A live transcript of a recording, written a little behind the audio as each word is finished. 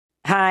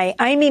Hi,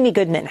 I'm Amy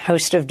Goodman,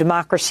 host of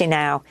Democracy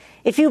Now!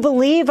 If you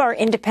believe our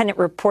independent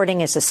reporting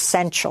is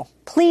essential,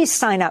 please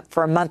sign up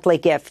for a monthly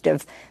gift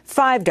of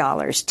 $5,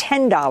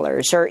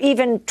 $10, or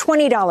even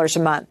 $20 a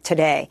month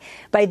today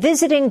by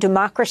visiting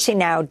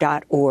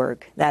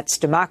democracynow.org. That's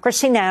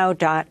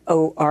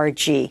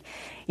democracynow.org.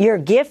 Your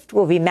gift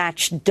will be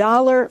matched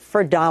dollar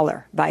for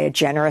dollar by a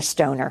generous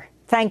donor.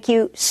 Thank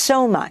you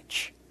so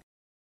much.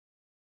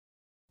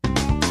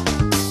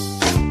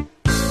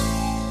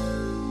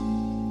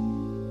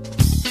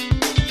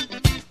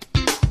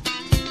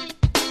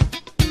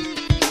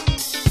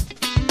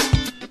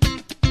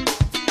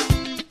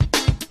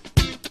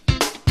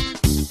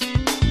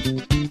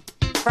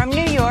 From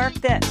New York,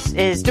 this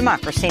is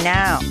Democracy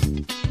Now!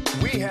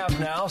 We have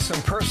now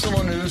some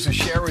personal news to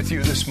share with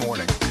you this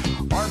morning.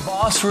 Our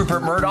boss,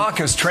 Rupert Murdoch,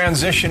 is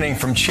transitioning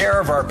from chair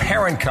of our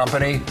parent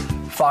company,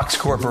 Fox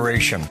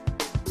Corporation.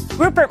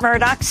 Rupert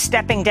Murdoch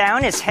stepping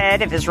down as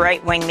head of his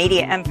right-wing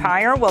media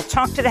empire. We'll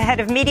talk to the head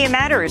of Media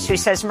Matters, who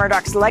says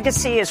Murdoch's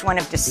legacy is one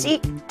of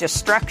deceit,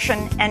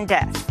 destruction, and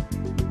death.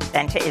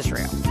 Then to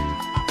Israel.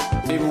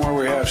 Even where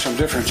we have some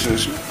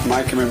differences,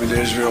 my commitment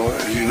to Israel,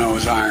 as you know,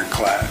 is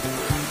ironclad.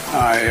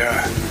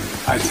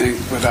 I think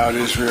without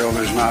Israel,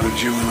 there's not a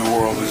Jew in the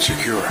world that's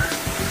secure.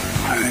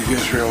 I think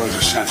Israel is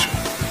essential.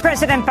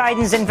 President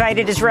Biden's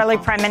invited Israeli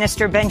Prime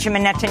Minister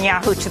Benjamin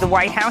Netanyahu to the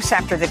White House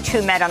after the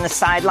two met on the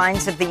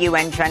sidelines of the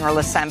UN General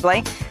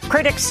Assembly.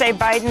 Critics say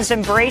Biden's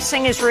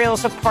embracing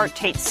Israel's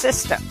apartheid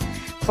system.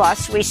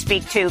 Plus, we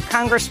speak to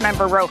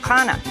Congressmember Ro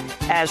Khanna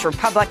as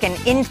Republican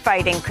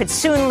infighting could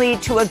soon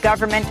lead to a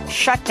government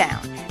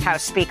shutdown.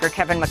 House Speaker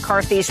Kevin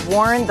McCarthy's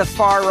warned the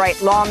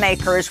far-right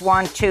lawmakers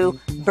want to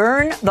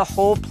burn the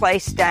whole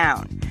place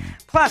down.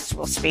 Plus,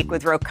 we'll speak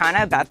with Ro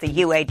Khanna about the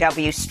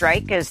UAW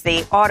strike as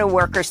the auto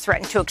workers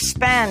threaten to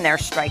expand their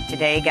strike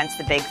today against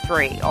the Big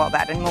Three. All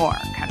that and more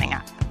coming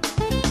up.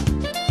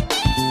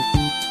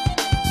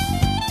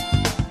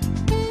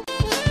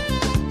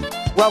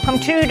 Welcome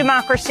to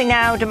Democracy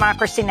Now!,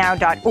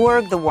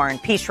 democracynow.org, the War and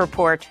Peace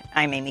Report.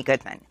 I'm Amy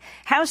Goodman.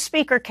 House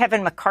Speaker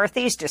Kevin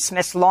McCarthy's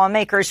dismissed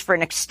lawmakers for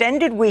an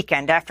extended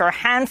weekend after a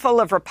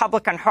handful of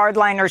Republican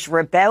hardliners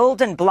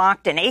rebelled and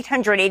blocked an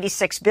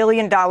 $886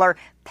 billion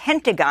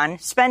Pentagon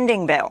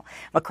spending bill.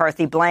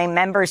 McCarthy blamed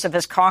members of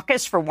his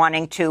caucus for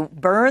wanting to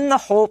burn the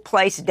whole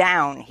place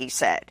down, he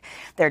said.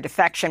 Their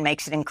defection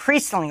makes it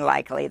increasingly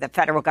likely the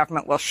federal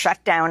government will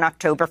shut down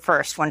October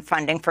 1st when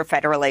funding for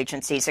federal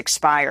agencies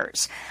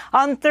expires.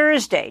 On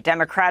Thursday,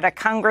 Democratic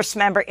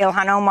Congressmember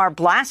Ilhan Omar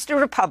blasted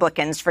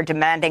Republicans for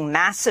demanding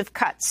massive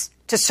cuts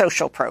to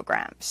social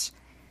programs.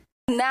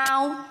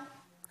 Now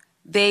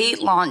they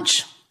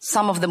launch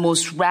some of the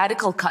most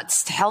radical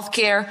cuts to health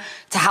care,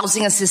 to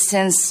housing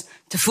assistance,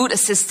 to food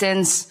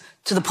assistance,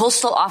 to the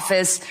postal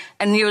office,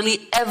 and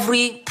nearly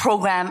every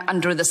program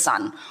under the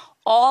sun,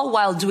 all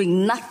while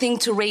doing nothing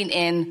to rein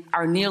in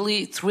our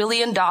nearly $1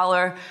 trillion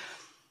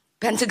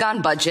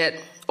Pentagon budget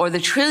or the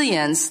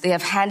trillions they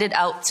have handed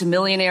out to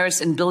millionaires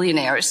and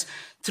billionaires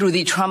through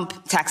the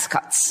Trump tax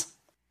cuts.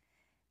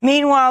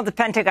 Meanwhile, the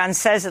Pentagon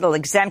says it'll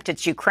exempt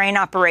its Ukraine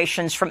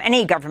operations from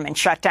any government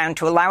shutdown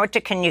to allow it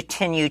to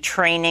continue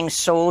training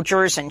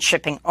soldiers and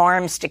shipping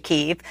arms to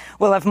Kyiv.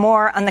 We'll have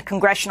more on the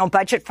congressional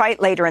budget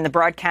fight later in the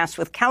broadcast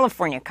with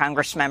California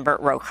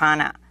Congressmember Ro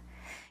Khanna.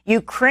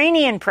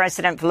 Ukrainian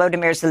President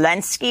Volodymyr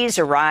Zelensky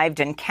arrived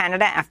in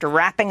Canada after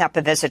wrapping up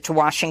a visit to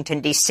Washington,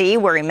 D.C.,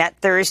 where he met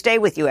Thursday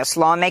with U.S.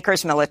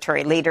 lawmakers,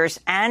 military leaders,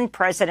 and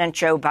President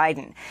Joe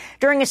Biden.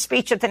 During a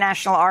speech at the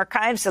National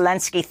Archives,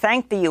 Zelensky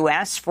thanked the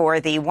U.S.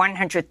 for the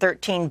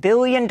 $113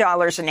 billion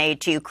in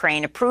aid to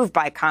Ukraine approved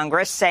by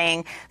Congress,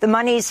 saying the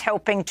money's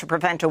helping to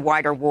prevent a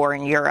wider war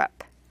in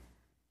Europe.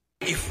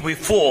 If we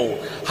fall,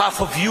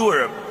 half of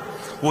Europe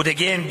would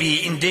again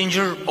be in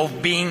danger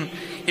of being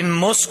in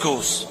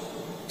Moscow's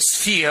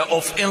sphere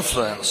of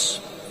influence.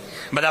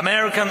 But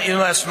American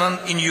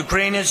investment in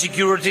Ukrainian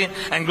security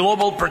and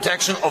global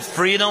protection of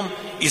freedom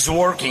is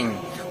working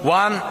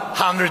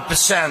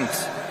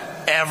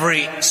 100%,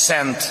 every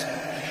cent.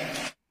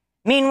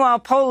 Meanwhile,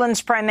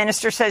 Poland's prime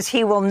minister says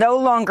he will no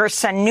longer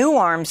send new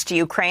arms to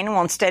Ukraine and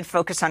will instead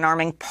focus on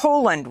arming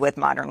Poland with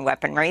modern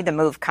weaponry. The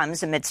move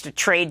comes amidst a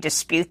trade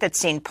dispute that's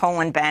seen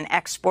Poland ban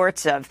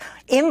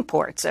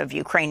imports of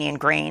Ukrainian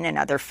grain and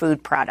other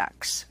food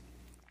products.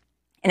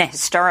 In a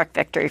historic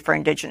victory for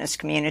indigenous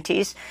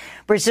communities,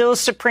 Brazil's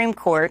Supreme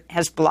Court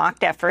has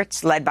blocked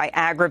efforts led by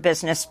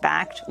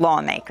agribusiness-backed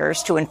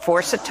lawmakers to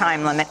enforce a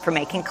time limit for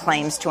making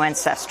claims to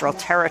ancestral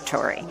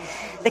territory.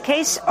 The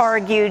case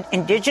argued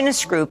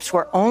indigenous groups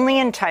were only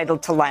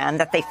entitled to land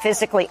that they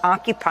physically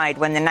occupied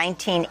when the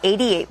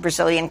 1988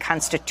 Brazilian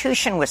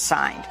Constitution was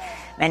signed.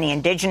 Many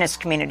indigenous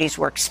communities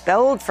were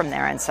expelled from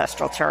their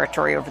ancestral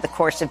territory over the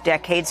course of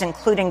decades,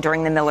 including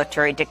during the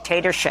military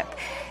dictatorship.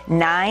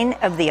 9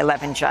 of the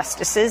 11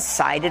 justices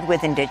sided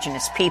with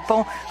indigenous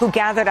people who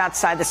gathered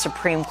outside the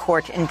Supreme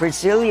Court in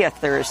Brasilia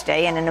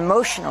Thursday in an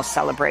emotional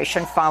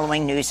celebration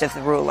following news of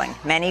the ruling.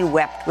 Many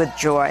wept with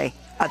joy,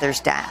 others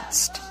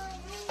danced.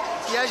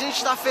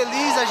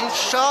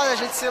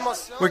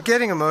 We're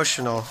getting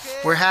emotional.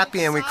 We're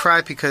happy and we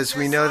cry because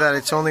we know that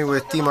it's only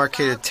with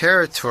demarcated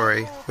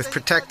territory, with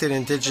protected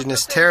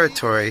indigenous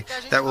territory,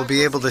 that we'll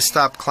be able to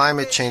stop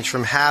climate change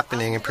from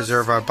happening and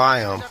preserve our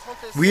biome.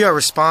 We are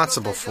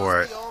responsible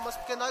for it.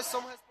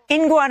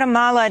 In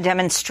Guatemala,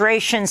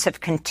 demonstrations have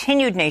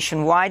continued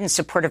nationwide in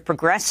support of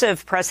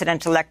progressive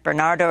President-elect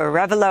Bernardo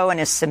Arévalo and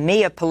his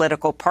Semilla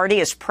political party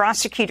as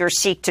prosecutors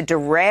seek to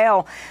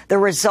derail the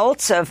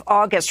results of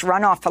August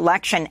runoff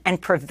election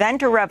and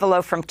prevent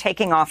Arévalo from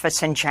taking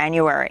office in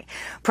January.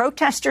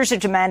 Protesters are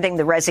demanding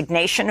the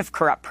resignation of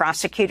corrupt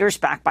prosecutors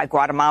backed by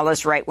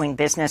Guatemala's right-wing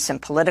business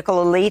and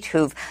political elite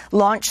who've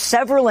launched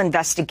several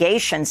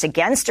investigations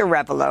against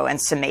Arévalo and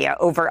Semilla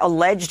over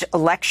alleged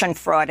election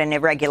fraud and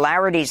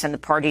irregularities in the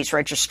party's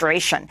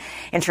registration.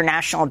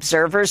 International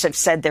observers have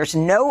said there's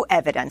no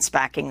evidence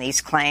backing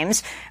these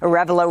claims.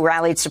 Arévalo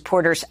rallied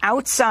supporters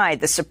outside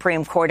the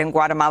Supreme Court in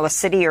Guatemala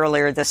City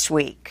earlier this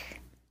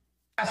week.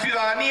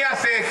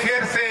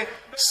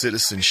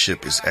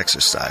 Citizenship is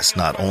exercised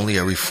not only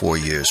every 4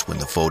 years when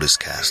the vote is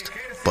cast,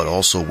 but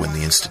also when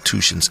the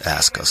institutions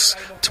ask us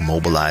to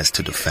mobilize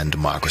to defend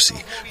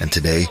democracy. And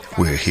today,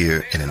 we're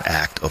here in an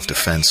act of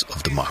defense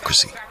of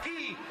democracy.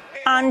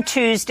 On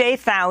Tuesday,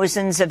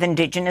 thousands of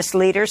indigenous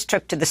leaders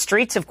took to the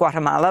streets of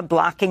Guatemala,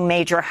 blocking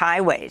major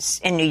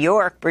highways. In New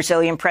York,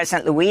 Brazilian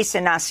President Luiz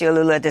Inácio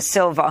Lula da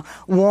Silva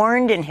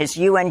warned in his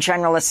UN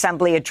General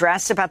Assembly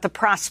address about the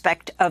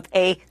prospect of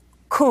a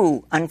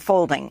coup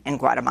unfolding in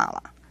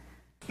Guatemala.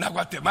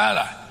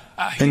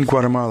 In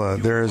Guatemala,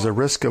 there is a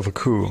risk of a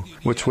coup,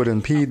 which would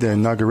impede the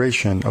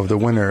inauguration of the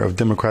winner of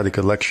democratic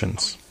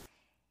elections.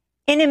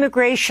 In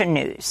immigration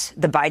news,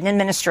 the Biden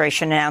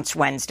administration announced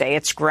Wednesday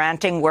it's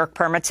granting work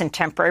permits and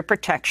temporary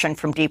protection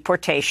from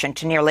deportation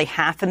to nearly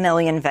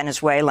 500,000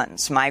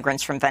 Venezuelans.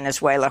 Migrants from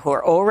Venezuela who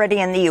are already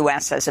in the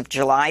U.S. as of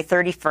July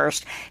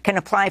 31st can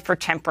apply for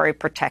temporary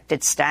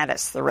protected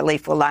status. The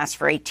relief will last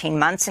for 18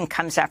 months and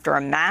comes after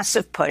a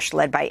massive push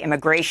led by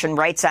immigration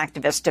rights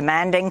activists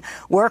demanding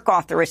work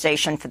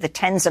authorization for the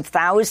tens of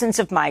thousands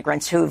of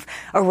migrants who've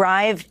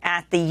arrived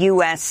at the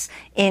U.S.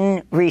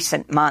 in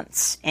recent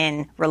months.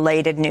 In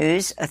related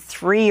news, a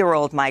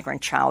 3-year-old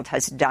migrant child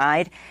has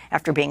died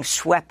after being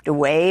swept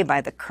away by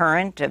the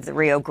current of the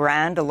Rio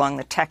Grande along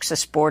the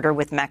Texas border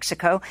with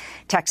Mexico.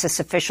 Texas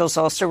officials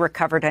also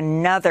recovered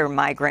another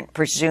migrant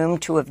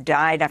presumed to have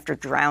died after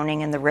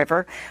drowning in the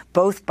river.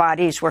 Both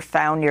bodies were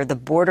found near the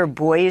border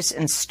buoys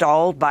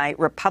installed by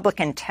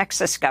Republican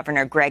Texas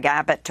Governor Greg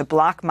Abbott to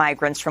block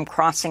migrants from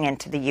crossing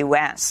into the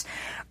U.S.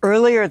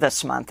 Earlier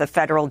this month, a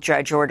federal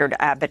judge ordered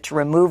Abbott to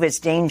remove his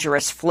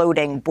dangerous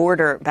floating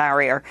border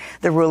barrier.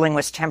 The ruling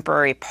was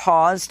temporarily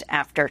paused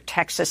after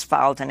Texas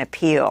filed an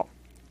appeal.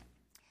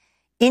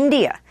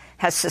 India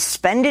has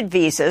suspended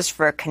visas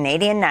for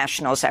Canadian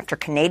nationals after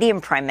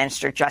Canadian Prime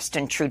Minister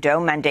Justin Trudeau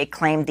Monday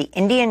claimed the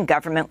Indian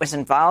government was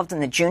involved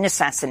in the June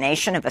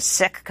assassination of a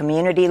Sikh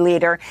community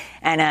leader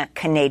and a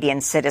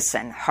Canadian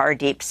citizen,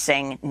 Hardeep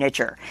Singh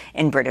Nijjar,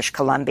 in British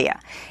Columbia.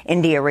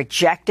 India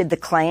rejected the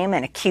claim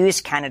and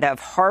accused Canada of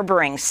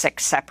harboring Sikh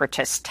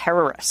separatist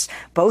terrorists.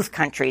 Both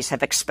countries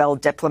have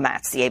expelled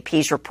diplomats. The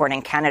AP's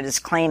reporting Canada's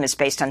claim is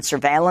based on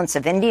surveillance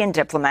of Indian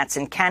diplomats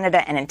in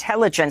Canada and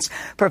intelligence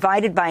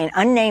provided by an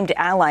unnamed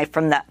ally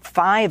from the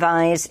Five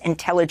Eyes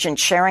Intelligence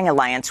Sharing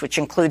Alliance, which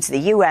includes the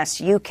U.S.,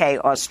 UK,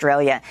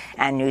 Australia,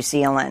 and New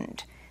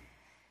Zealand.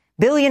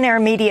 Billionaire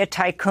media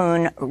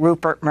tycoon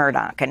Rupert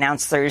Murdoch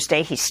announced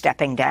Thursday he's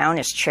stepping down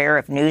as chair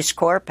of News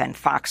Corp and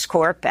Fox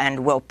Corp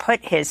and will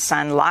put his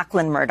son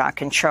Lachlan Murdoch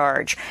in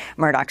charge.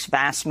 Murdoch's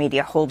vast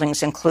media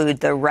holdings include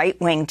the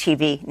right-wing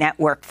TV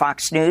network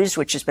Fox News,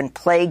 which has been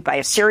plagued by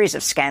a series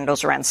of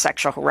scandals around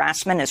sexual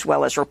harassment, as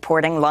well as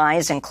reporting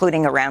lies,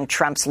 including around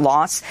Trump's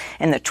loss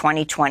in the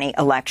 2020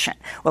 election.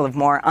 We'll have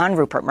more on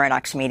Rupert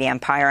Murdoch's media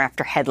empire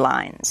after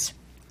headlines.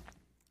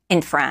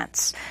 In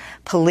France,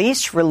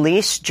 police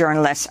released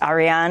journalist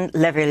Ariane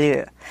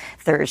Lavrieux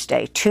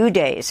Thursday, 2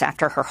 days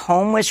after her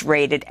home was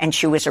raided and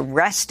she was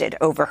arrested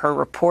over her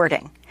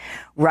reporting.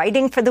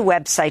 Writing for the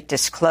website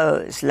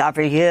Disclose,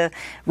 Lavrieux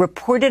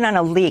reported on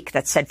a leak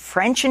that said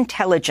French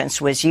intelligence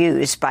was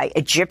used by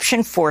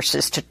Egyptian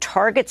forces to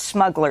target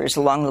smugglers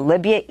along the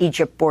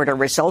Libya-Egypt border,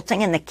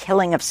 resulting in the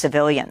killing of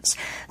civilians.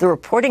 The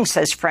reporting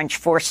says French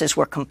forces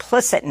were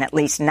complicit in at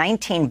least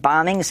 19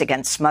 bombings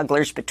against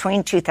smugglers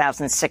between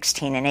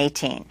 2016 and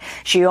 18.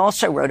 She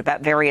also wrote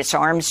about various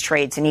arms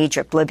trades in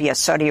Egypt, Libya,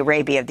 Saudi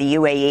Arabia, the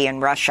UAE,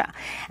 and Russia.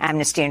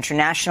 Amnesty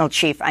International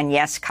chief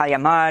Agnès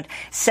Callamard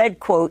said,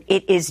 quote,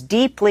 "It is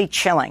deeply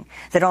chilling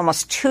that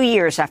almost 2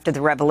 years after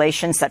the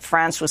revelations that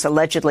France was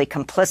allegedly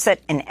complicit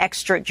in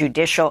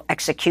extrajudicial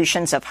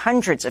executions of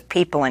hundreds of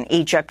people in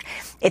Egypt,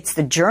 it's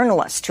the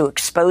journalists who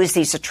expose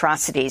these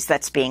atrocities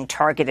that's being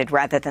targeted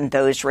rather than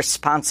those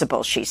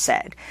responsible," she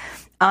said.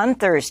 On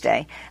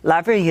Thursday,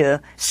 Lavrieux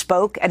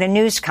spoke at a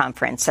news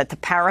conference at the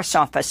Paris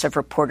office of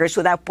Reporters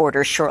Without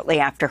Borders shortly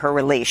after her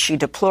release. She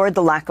deplored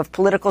the lack of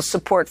political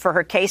support for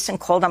her case and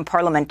called on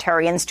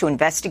parliamentarians to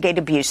investigate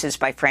abuses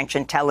by French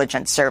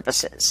intelligence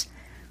services.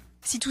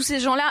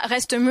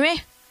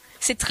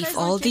 If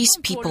all these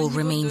people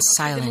remain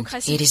silent,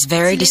 it is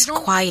very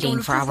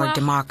disquieting for our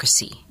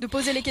democracy.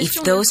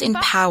 If those in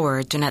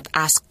power do not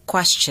ask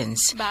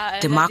questions,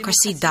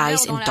 democracy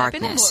dies in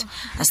darkness.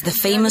 As the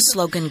famous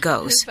slogan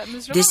goes,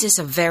 this is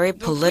a very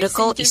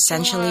political,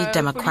 essentially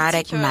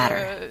democratic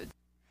matter.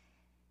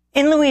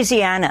 In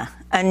Louisiana,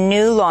 a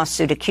new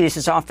lawsuit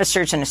accuses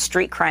officers in a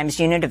street crimes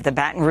unit of the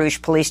Baton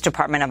Rouge Police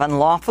Department of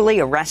unlawfully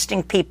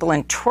arresting people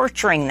and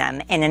torturing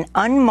them in an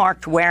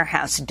unmarked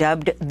warehouse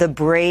dubbed the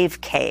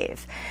Brave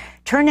Cave.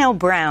 Turnell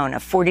Brown, a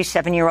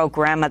 47-year-old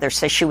grandmother,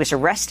 says she was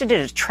arrested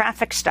at a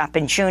traffic stop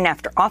in June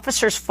after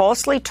officers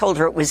falsely told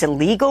her it was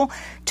illegal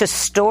to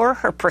store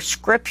her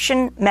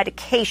prescription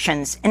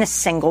medications in a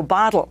single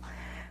bottle.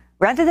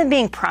 Rather than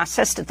being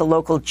processed at the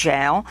local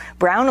jail,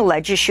 Brown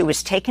alleges she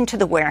was taken to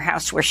the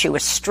warehouse where she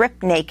was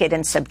stripped naked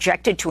and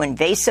subjected to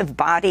invasive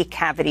body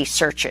cavity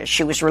searches.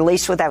 She was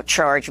released without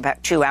charge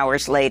about 2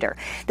 hours later.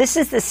 This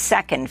is the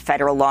second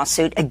federal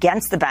lawsuit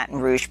against the Baton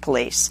Rouge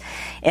police.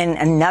 In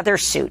another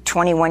suit,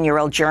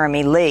 21-year-old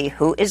Jeremy Lee,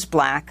 who is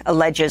black,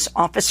 alleges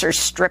officers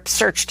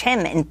strip-searched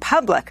him in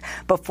public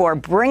before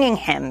bringing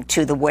him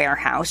to the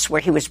warehouse where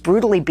he was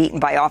brutally beaten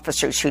by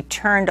officers who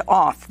turned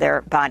off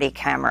their body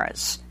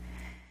cameras.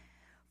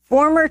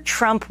 Former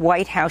Trump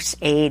White House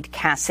aide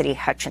Cassidy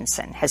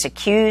Hutchinson has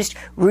accused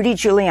Rudy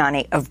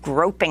Giuliani of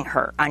groping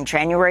her on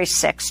January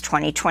 6,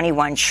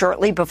 2021,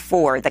 shortly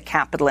before the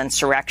Capitol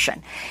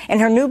insurrection. In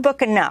her new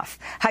book, Enough,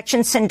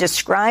 Hutchinson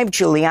described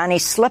Giuliani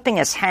slipping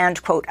his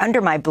hand, quote,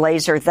 under my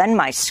blazer, then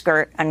my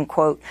skirt,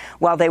 unquote,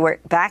 while they were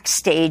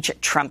backstage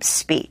at Trump's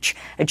speech.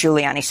 A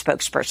Giuliani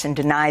spokesperson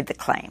denied the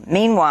claim.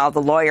 Meanwhile,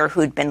 the lawyer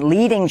who'd been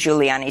leading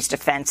Giuliani's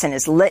defense in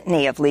his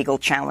litany of legal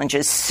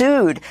challenges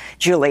sued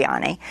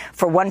Giuliani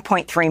for $1.3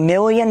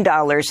 million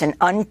in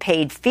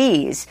unpaid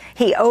fees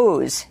he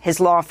owes his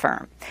law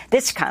firm.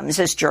 This comes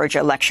as Georgia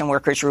election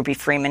workers Ruby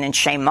Freeman and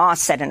Shay Moss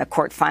said in a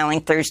court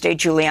filing Thursday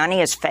Giuliani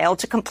has failed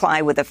to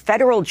comply with a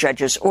federal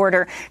judge's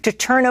order to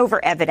turn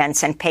over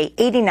evidence and pay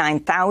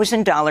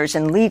 $89,000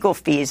 in legal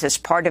fees as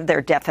part of their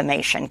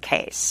defamation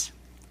case.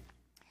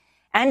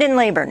 And in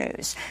labor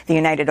news, the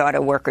United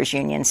Auto Workers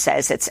Union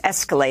says it's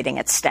escalating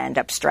its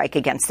stand-up strike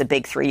against the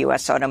big three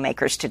U.S.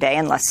 automakers today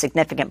unless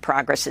significant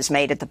progress is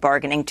made at the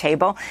bargaining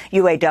table.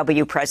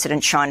 UAW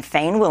President Shawn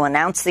Fain will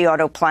announce the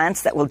auto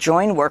plants that will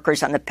join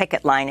workers on the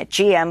picket line at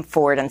GM,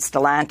 Ford, and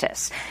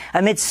Stellantis.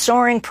 Amid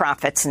soaring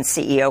profits and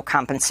CEO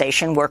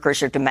compensation,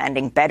 workers are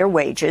demanding better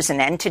wages, an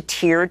end to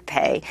tiered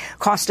pay,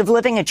 cost of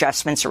living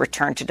adjustments, a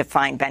return to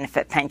defined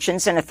benefit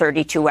pensions, and a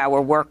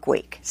 32-hour work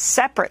week.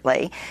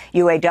 Separately,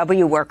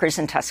 UAW workers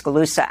in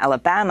Tuscaloosa,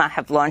 Alabama,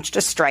 have launched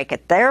a strike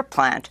at their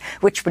plant,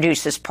 which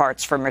produces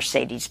parts for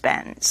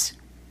Mercedes-Benz.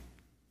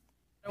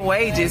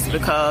 Wages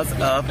because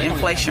of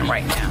inflation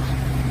right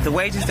now. The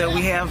wages that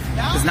we have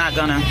is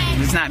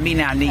not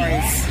meeting our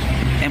needs,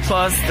 and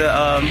plus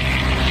the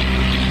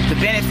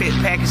benefit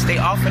package they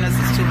offering us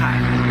is too high.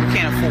 We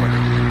can't afford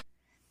it.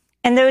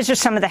 And those are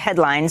some of the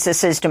headlines.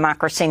 This is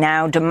Democracy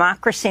Now!,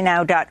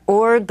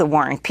 democracynow.org, The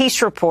War and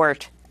Peace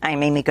Report.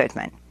 I'm Amy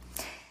Goodman.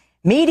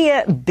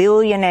 Media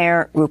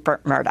billionaire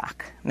Rupert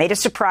Murdoch made a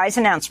surprise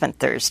announcement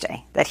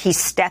Thursday that he's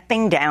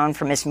stepping down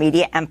from his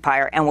media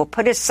empire and will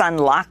put his son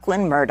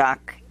Lachlan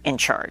Murdoch in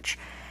charge.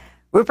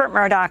 Rupert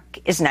Murdoch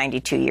is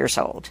 92 years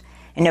old.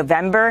 In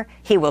November,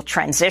 he will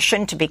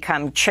transition to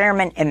become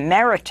chairman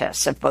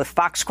emeritus of both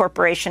Fox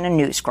Corporation and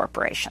News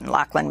Corporation.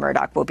 Lachlan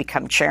Murdoch will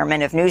become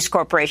chairman of News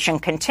Corporation,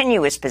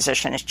 continue his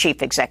position as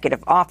chief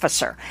executive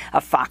officer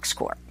of Fox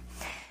Corp.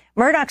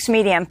 Murdoch's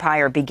media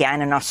empire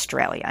began in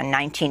Australia in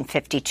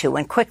 1952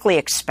 and quickly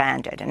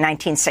expanded. In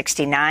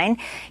 1969,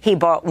 he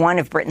bought one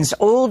of Britain's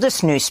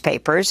oldest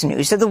newspapers,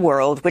 News of the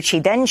World, which he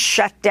then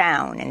shut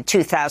down in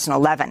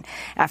 2011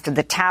 after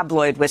the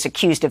tabloid was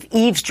accused of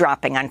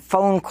eavesdropping on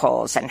phone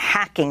calls and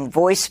hacking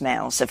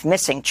voicemails of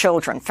missing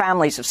children,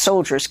 families of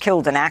soldiers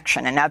killed in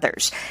action, and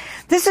others.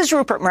 This is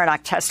Rupert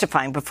Murdoch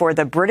testifying before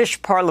the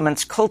British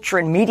Parliament's Culture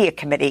and Media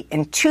Committee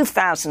in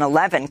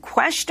 2011,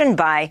 questioned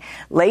by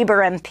Labour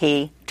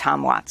MP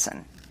Tom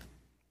Watson.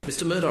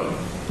 Mr. Murdoch,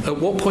 at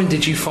what point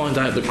did you find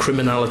out that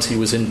criminality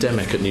was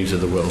endemic at News of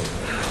the World?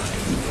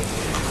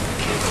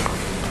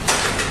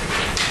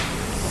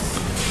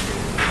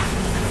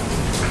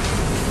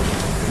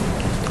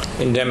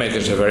 Endemic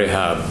is a very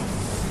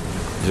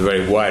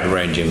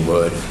wide-ranging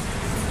word,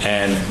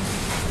 and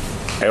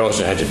I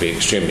also had to be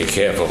extremely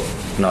careful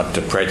not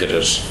to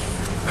prejudice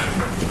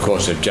the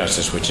course of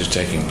justice which is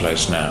taking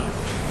place now.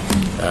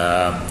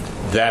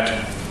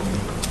 That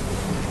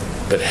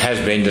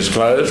has been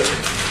disclosed.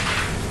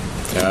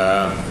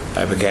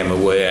 I became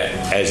aware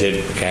as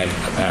it became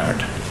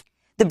apparent.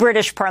 The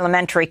British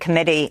Parliamentary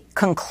Committee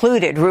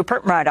concluded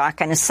Rupert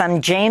Murdoch and his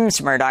son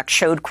James Murdoch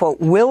showed, quote,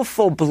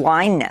 willful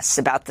blindness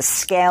about the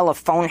scale of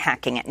phone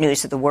hacking at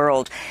News of the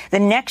World. The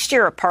next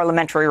year, a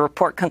parliamentary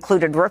report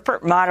concluded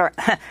Rupert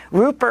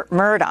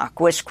Murdoch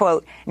was,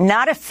 quote,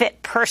 not a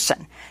fit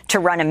person to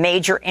run a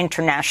major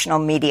international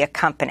media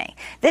company.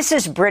 This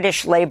is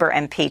British Labour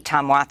MP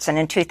Tom Watson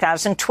in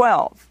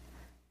 2012.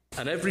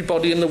 And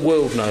everybody in the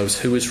world knows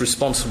who is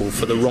responsible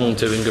for the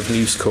wrongdoing of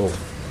News Corp.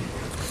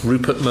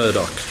 Rupert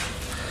Murdoch.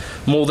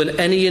 More than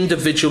any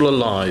individual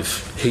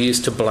alive, he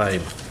is to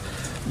blame.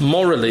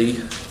 Morally,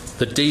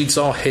 the deeds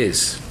are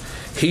his.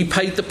 He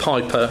paid the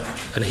piper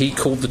and he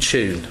called the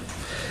tune.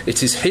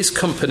 It is his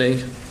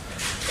company,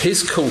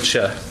 his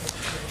culture,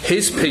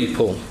 his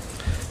people,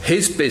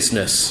 his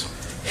business,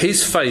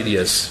 his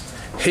failures,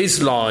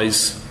 his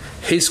lies,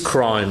 his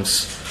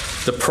crimes,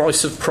 the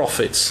price of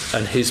profits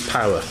and his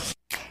power.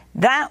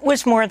 That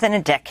was more than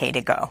a decade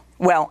ago.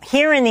 Well,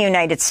 here in the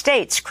United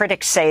States,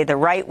 critics say the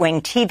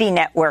right-wing TV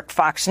network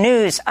Fox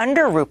News,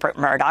 under Rupert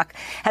Murdoch,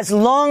 has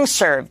long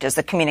served as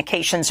the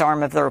communications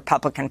arm of the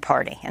Republican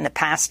Party. In the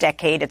past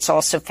decade, it's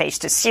also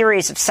faced a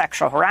series of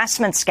sexual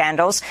harassment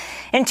scandals.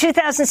 In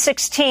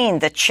 2016,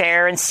 the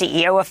chair and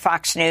CEO of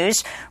Fox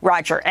News,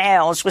 Roger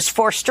Ailes, was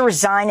forced to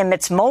resign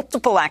amidst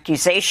multiple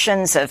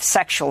accusations of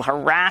sexual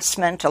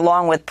harassment,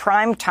 along with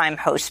primetime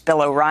host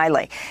Bill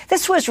O'Reilly.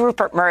 This was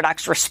Rupert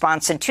Murdoch's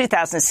response in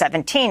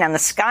 2017 on the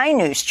Sky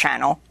News channel,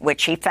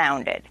 which he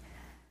founded.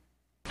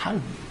 How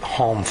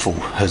harmful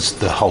has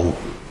the whole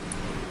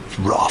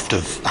raft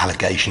of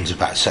allegations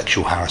about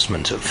sexual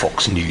harassment at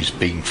Fox News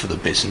been for the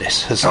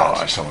business? That's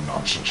all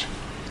nonsense.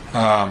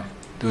 There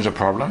was a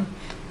problem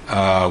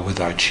with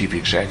our chief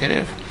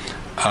executive,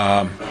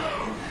 over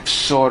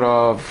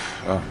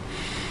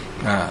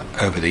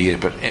the years,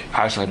 but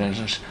isolated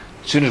instance.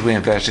 As soon as we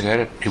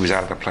investigated, he was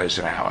out of the place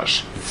in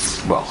hours.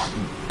 Well,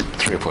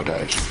 3 or 4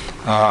 days.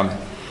 And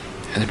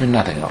there's been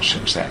nothing else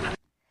since then.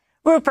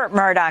 Rupert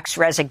Murdoch's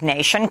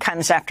resignation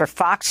comes after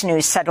Fox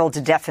News settled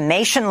a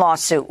defamation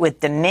lawsuit with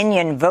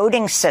Dominion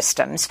Voting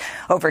Systems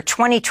over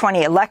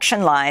 2020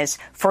 election lies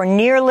for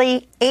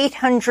nearly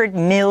 $800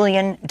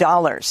 million.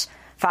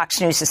 Fox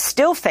News is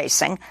still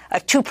facing a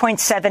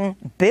 $2.7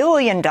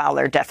 billion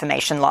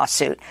defamation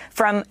lawsuit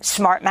from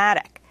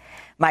Smartmatic.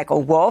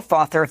 Michael Wolff,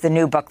 author of the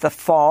new book, The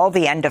Fall,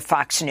 The End of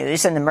Fox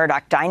News and the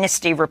Murdoch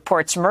Dynasty,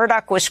 reports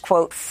Murdoch was,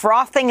 quote,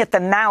 frothing at the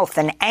mouth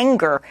in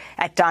anger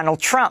at Donald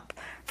Trump.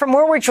 From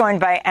where we're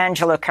joined by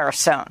Angelo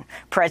Carusone,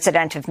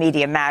 president of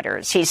Media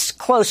Matters. He's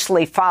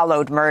closely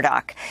followed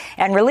Murdoch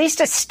and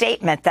released a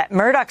statement that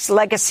Murdoch's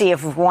legacy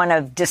of one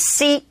of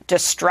deceit,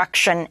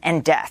 destruction,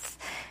 and death.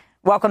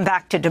 Welcome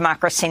back to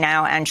Democracy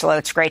Now!, Angelo.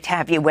 It's great to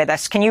have you with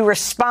us. Can you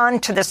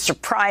respond to the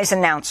surprise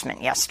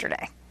announcement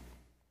yesterday?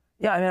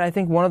 Yeah, I mean, I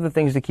think one of the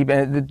things to keep,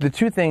 and the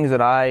two things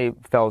that I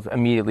felt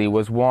immediately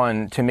was,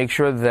 one, to make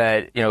sure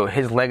that,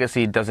 his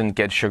legacy doesn't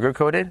get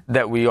sugarcoated,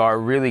 that we are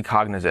really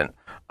cognizant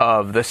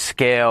of the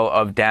scale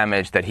of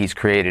damage that he's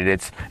created.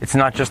 It's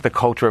not just the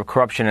culture of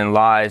corruption and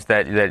lies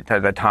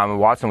that Tom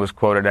Watson was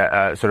quoted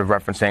sort of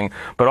referencing,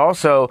 but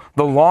also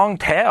the long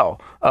tail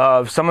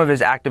of some of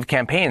his active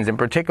campaigns, in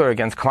particular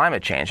against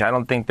climate change. I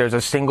don't think there's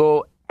a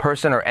single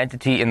person or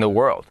entity in the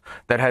world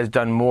that has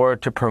done more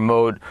to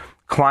promote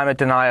climate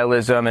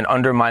denialism and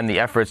undermine the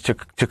efforts to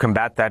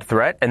combat that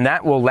threat, and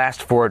that will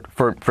last for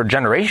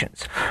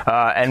generations.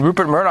 And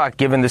Rupert Murdoch,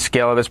 given the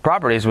scale of his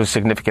properties, was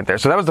significant there.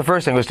 So that was the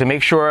first thing, was to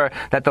make sure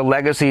that the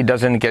legacy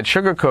doesn't get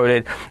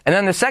sugarcoated. And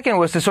then the second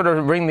was to sort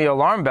of ring the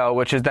alarm bell,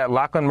 which is that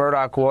Lachlan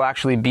Murdoch will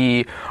actually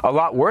be a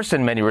lot worse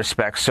in many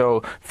respects.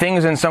 So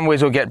things in some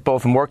ways will get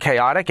both more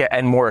chaotic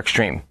and more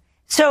extreme.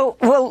 So,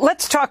 well,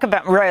 let's talk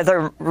about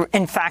whether,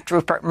 in fact,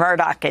 Rupert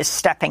Murdoch is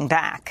stepping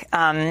back.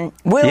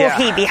 Will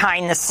he,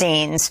 behind the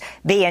scenes,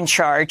 be in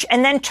charge?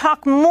 And then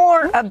talk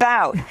more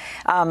about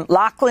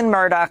Lachlan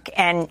Murdoch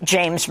and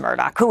James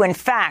Murdoch, who, in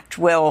fact,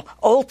 will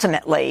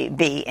ultimately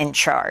be in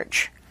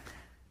charge.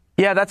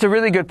 Yeah, that's a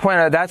really good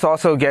point. That's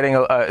also getting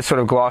sort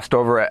of glossed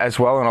over as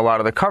well in a lot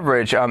of the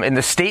coverage. In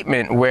the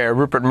statement where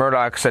Rupert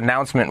Murdoch's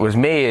announcement was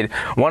made,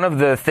 one of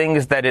the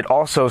things that it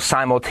also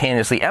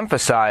simultaneously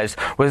emphasized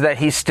was that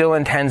he still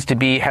intends to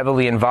be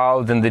heavily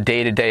involved in the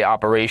day-to-day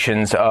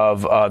operations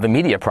of the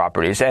media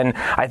properties. And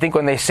I think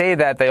when they say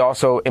that, they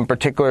also in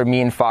particular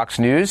mean Fox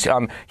News.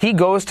 He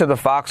goes to the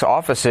Fox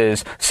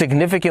offices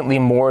significantly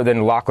more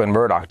than Lachlan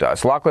Murdoch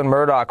does. Lachlan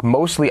Murdoch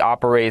mostly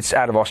operates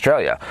out of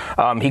Australia.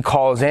 He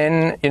calls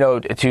in,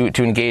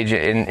 to engage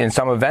in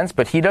some events,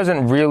 but he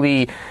doesn't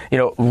really,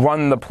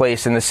 run the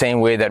place in the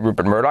same way that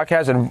Rupert Murdoch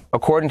has. And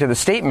according to the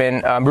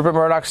statement, Rupert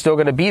Murdoch's still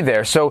going to be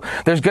there. So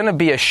there's going to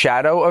be a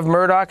shadow of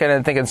Murdoch, and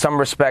I think in some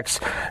respects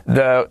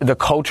the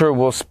culture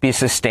will be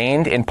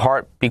sustained in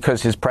part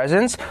because his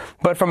presence.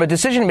 But from a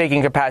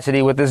decision-making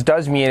capacity, what this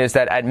does mean is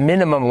that at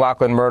minimum,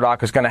 Lachlan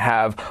Murdoch is going to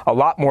have a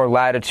lot more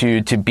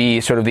latitude to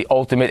be sort of the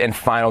ultimate and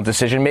final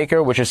decision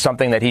maker, which is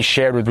something that he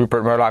shared with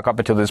Rupert Murdoch up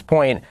until this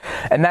point.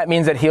 And that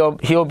means that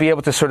he'll be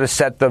able to sort of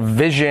set the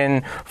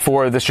vision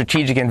for the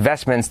strategic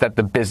investments that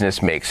the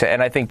business makes.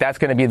 And I think that's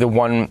going to be the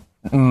one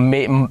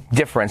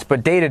difference.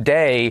 But day to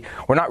day,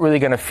 we're not really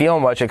going to feel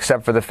much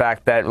except for the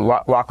fact that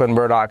Lachlan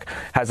Murdoch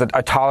has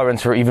a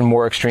tolerance for even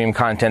more extreme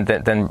content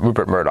than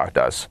Rupert Murdoch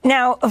does.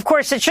 Now, of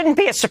course, it shouldn't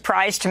be a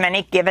surprise to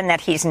many, given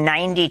that he's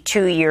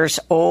 92 years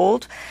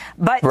old.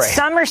 But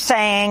some are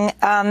saying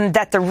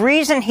that the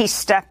reason he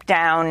stepped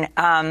down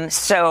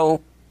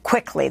so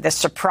quickly, the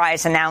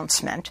surprise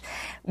announcement,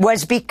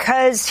 was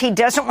because he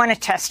doesn't want to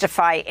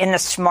testify in the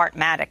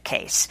Smartmatic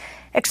case.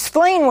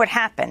 Explain what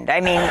happened.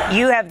 I mean,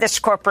 you have this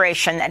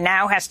corporation that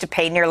now has to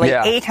pay nearly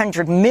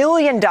 $800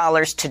 million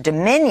to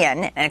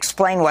Dominion, and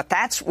explain what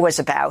that was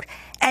about.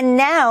 And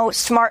now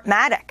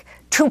Smartmatic,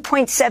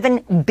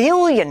 $2.7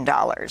 billion.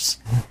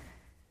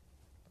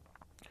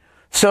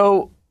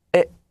 So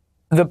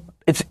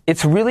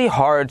it's really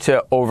hard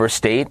to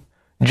overstate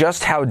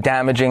just how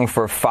damaging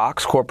for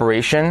Fox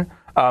Corporation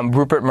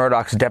Rupert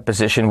Murdoch's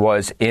deposition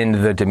was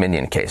in the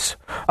Dominion case.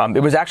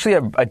 It was actually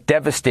a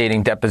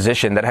devastating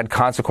deposition that had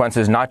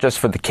consequences not just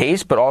for the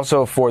case, but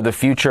also for the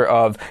future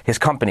of his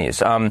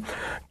companies.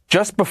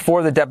 Just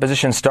before the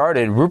deposition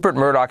started, Rupert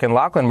Murdoch and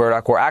Lachlan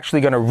Murdoch were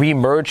actually going to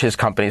remerge his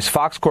companies.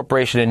 Fox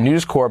Corporation and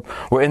News Corp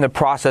were in the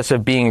process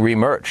of being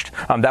remerged.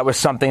 That was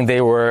something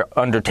they were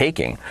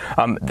undertaking.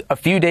 A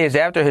few days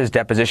after his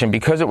deposition,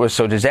 because it was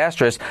so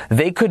disastrous,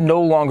 they could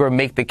no longer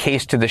make the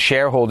case to the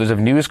shareholders of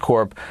News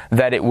Corp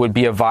that it would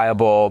be a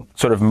viable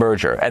sort of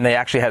merger. And they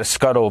actually had to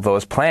scuttle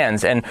those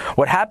plans. And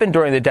what happened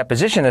during the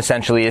deposition,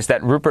 essentially, is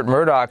that Rupert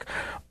Murdoch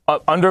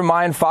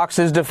undermined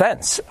Fox's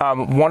defense.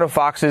 One of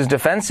Fox's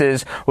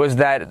defenses was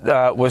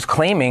that was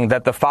claiming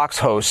that the Fox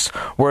hosts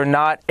were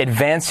not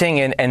advancing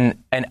and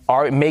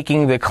are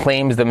making the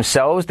claims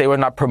themselves. They were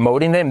not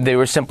promoting them. They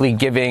were simply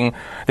covering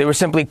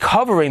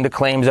the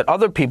claims that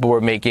other people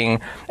were making.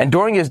 And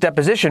during his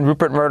deposition,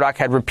 Rupert Murdoch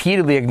had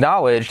repeatedly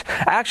acknowledged,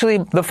 actually,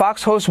 the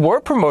Fox hosts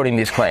were promoting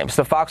these claims.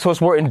 The Fox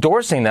hosts were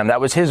endorsing them.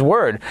 That was his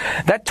word.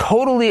 That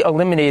totally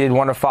eliminated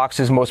one of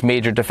Fox's most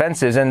major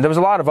defenses. And there was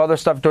a lot of other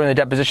stuff during the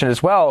deposition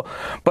as well.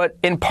 But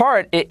in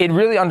part, it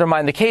really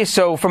undermined the case.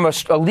 So from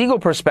a legal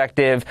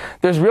perspective,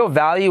 there's real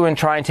value in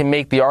trying to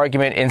make the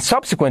argument in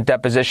subsequent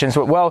depositions.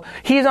 But, well,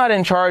 he's not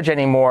in charge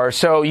anymore,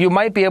 so you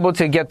might be able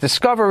to get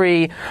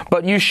discovery,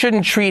 but you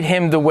shouldn't treat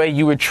him the way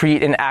you would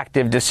treat an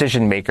active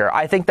decision maker.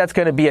 I think that's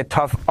going to be a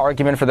tough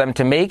argument for them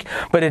to make,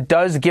 but it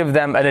does give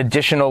them an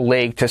additional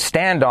leg to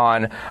stand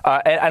on.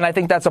 And I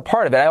think that's a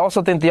part of it. I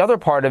also think the other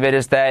part of it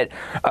is that,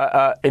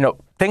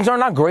 things are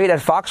not great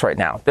at Fox right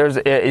now.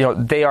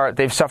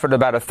 They've suffered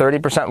about a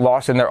 30%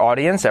 loss in their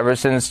audience ever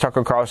since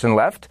Tucker Carlson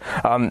left.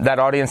 That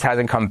audience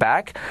hasn't come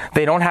back.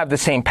 They don't have the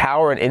same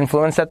power and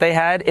influence that they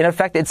had. In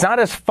effect, it's not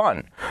as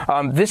fun.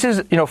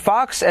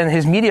 Fox and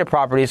his media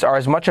properties are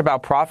as much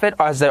about profit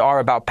as they are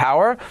about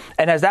power.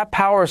 And as that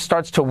power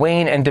starts to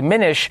wane and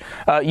diminish,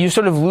 you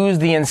sort of lose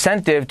the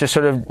incentive to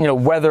sort of,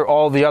 weather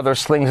all the other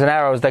slings and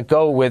arrows that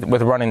go with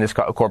running this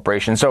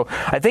corporation. So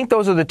I think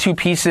those are the two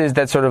pieces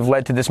that sort of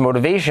led to this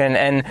motivation.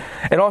 And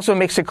it also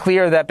makes it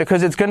clear that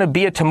because it's going to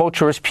be a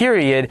tumultuous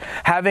period,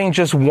 having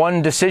just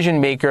one decision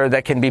maker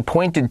that can be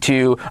pointed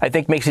to, I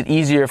think makes it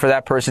easier for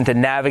that person to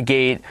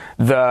navigate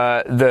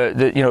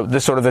the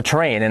sort of the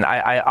terrain. And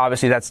I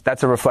obviously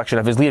that's a reflection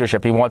of his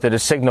leadership. He wanted to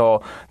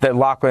signal that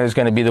Lachlan is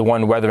going to be the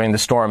one weathering the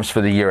storms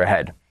for the year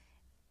ahead.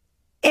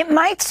 It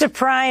might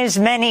surprise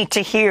many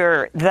to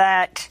hear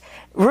that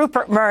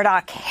Rupert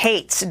Murdoch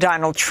hates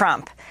Donald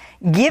Trump.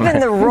 Given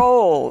the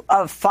role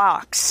of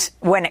Fox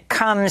when it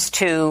comes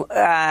to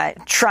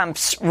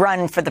Trump's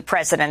run for the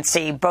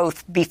presidency,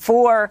 both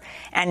before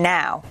and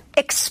now,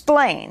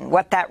 explain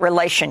what that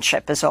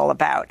relationship is all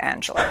about,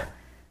 Angela.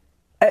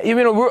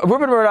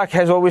 Rupert Murdoch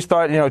has always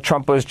thought,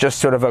 Trump was just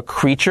sort of a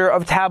creature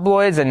of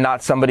tabloids and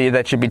not somebody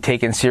that should be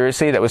taken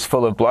seriously, that was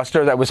full of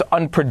bluster, that was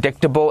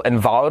unpredictable and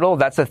volatile.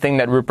 That's the thing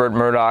that Rupert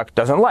Murdoch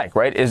doesn't like,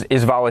 right,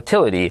 is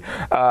volatility.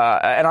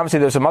 And obviously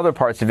there's some other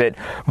parts of it.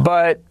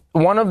 But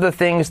one of the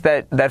things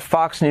that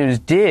Fox News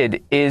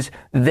did is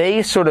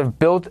they sort of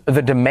built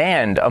the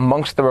demand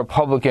amongst the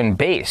Republican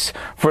base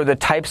for the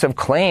types of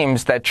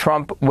claims that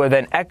Trump were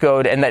then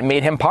echoed and that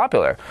made him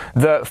popular.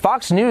 The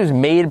Fox News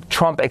made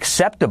Trump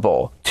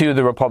acceptable to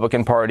the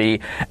Republican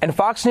Party, and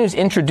Fox News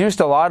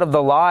introduced a lot of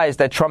the lies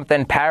that Trump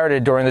then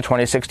parroted during the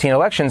 2016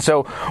 election.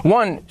 So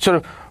one, sort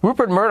of,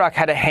 Rupert Murdoch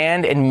had a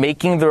hand in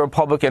making the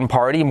Republican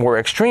Party more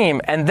extreme.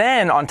 And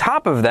then on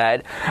top of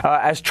that,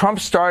 as Trump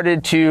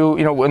started to,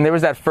 when there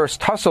was that first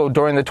tussle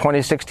during the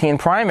 2016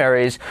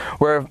 primaries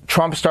where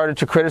Trump started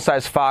to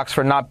criticize Fox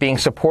for not being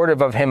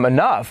supportive of him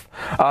enough,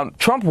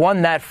 Trump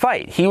won that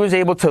fight. He was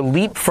able to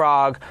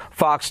leapfrog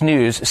Fox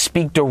News,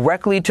 speak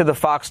directly to the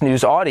Fox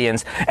News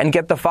audience, and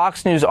get the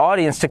Fox News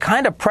audience to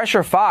kind of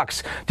pressure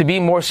Fox to be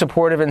more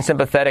supportive and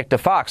sympathetic to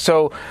Fox.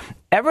 So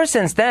ever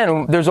since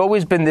then, there's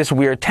always been this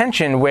weird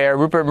tension where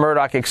Rupert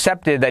Murdoch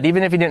accepted that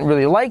even if he didn't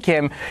really like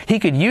him, he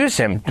could use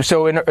him.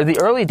 So in the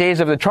early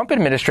days of the Trump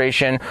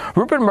administration,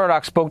 Rupert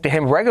Murdoch spoke to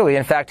him regularly.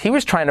 In fact, he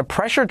was trying to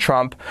pressure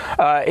Trump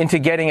into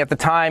getting, at the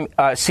time,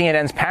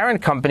 CNN's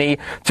parent company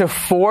to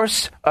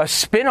force a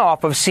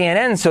spin-off of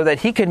CNN so that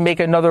he could make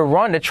another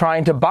run at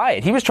trying to buy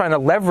it. He was trying to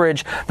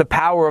leverage the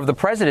power of the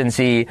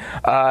presidency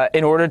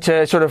in order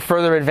to sort of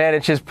further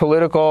advantage his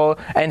political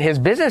and his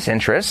business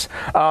interests.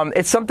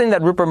 It's something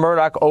that Rupert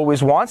Murdoch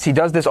always wants. He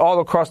does this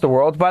all across the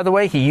world, by the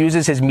way. He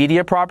uses his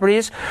media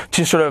properties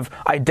to sort of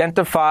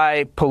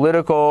identify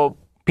political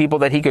people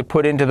that he could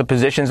put into the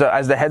positions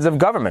as the heads of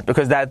government,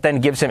 because that then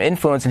gives him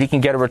influence and he can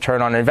get a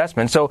return on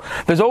investment. So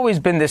there's always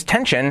been this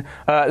tension.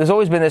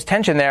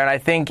 There, and I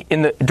think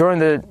in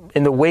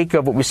the wake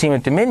of what we've seen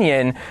with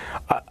Dominion,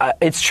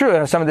 it's true.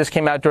 And some of this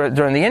came out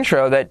during the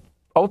intro that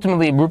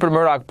ultimately Rupert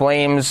Murdoch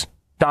blames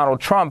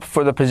Donald Trump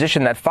for the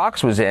position that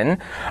Fox was in.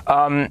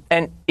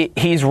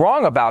 He's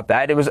wrong about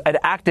that. It was an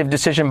active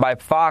decision by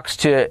Fox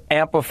to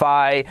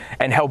amplify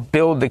and help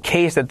build the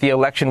case that the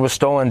election was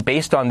stolen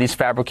based on these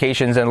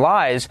fabrications and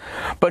lies.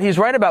 But he's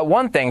right about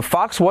one thing.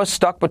 Fox was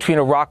stuck between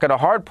a rock and a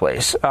hard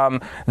place.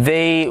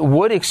 They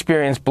would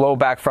experience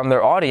blowback from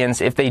their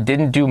audience if they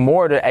didn't do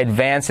more to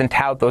advance and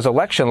tout those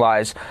election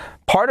lies.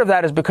 Part of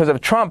that is because of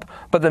Trump,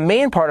 but the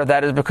main part of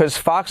that is because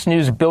Fox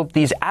News built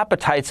these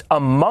appetites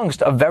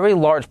amongst a very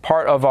large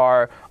part of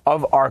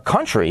our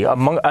country,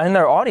 in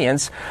their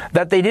audience,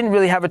 that they didn't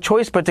really have a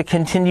choice but to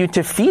continue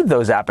to feed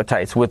those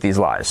appetites with these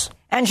lies.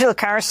 Angela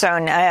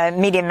Carusone,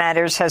 Media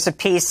Matters, has a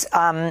piece.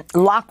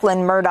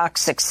 Lachlan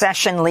Murdoch's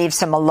succession leaves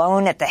him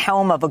alone at the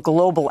helm of a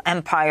global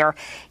empire.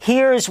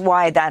 Here's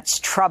why that's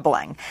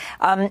troubling.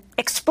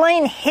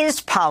 Explain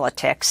his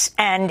politics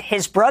and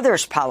his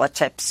brother's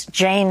politics,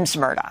 James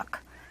Murdoch.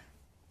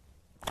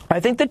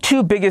 I think the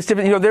two biggest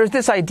differences, there's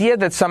this idea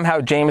that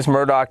somehow James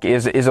Murdoch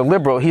is a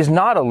liberal. He's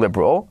not a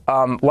liberal.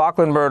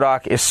 Lachlan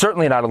Murdoch is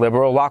certainly not a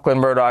liberal. Lachlan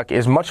Murdoch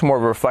is much more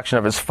of a reflection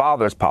of his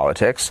father's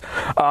politics.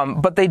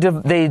 But they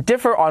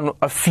differ on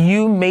a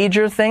few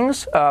major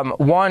things.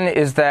 One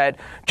is that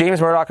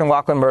James Murdoch and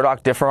Lachlan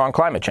Murdoch differ on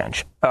climate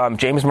change.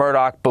 James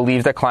Murdoch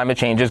believes that climate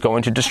change is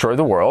going to destroy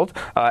the world,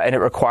 and it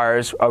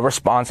requires a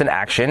response and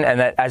action, and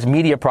that as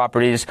media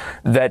properties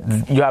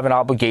that you have an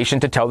obligation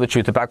to tell the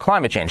truth about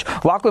climate change.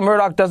 Lachlan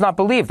Murdoch does not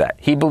believe that.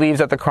 He believes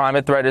that the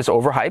climate threat is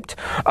overhyped,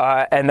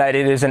 and that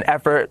it is an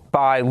effort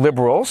by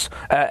liberals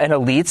and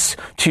elites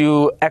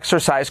to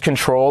exercise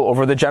control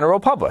over the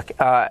general public.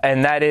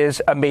 And that is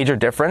a major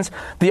difference.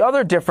 The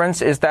other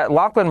difference is that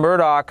Lachlan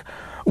Murdoch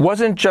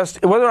wasn't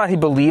just whether or not he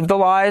believed the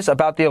lies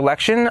about the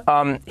election.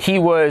 He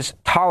was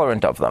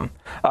tolerant of them,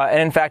 and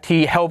in fact,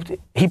 he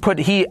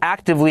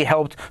actively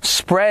helped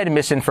spread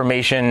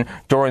misinformation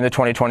during the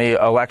 2020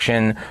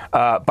 election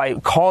by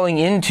calling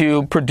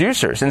into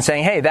producers and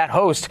saying, "Hey, that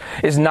host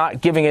is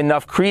not giving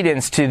enough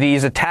credence to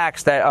these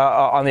attacks that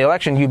on the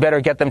election. You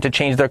better get them to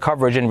change their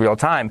coverage in real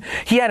time."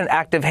 He had an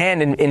active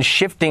hand in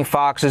shifting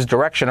Fox's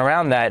direction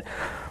around that.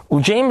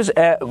 James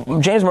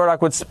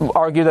Murdoch would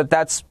argue that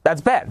that's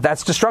bad.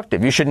 That's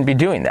destructive. You shouldn't be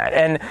doing that.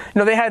 And,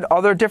 they had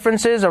other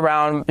differences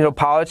around,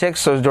 politics.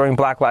 So during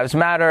Black Lives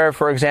Matter,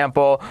 for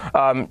example,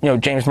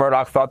 James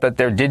Murdoch thought that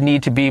there did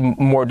need to be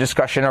more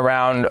discussion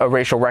around a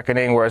racial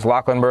reckoning, whereas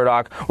Lachlan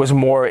Murdoch was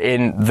more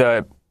in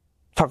the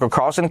Tucker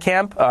Carlson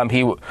camp.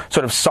 He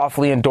sort of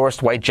softly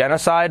endorsed white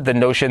genocide, the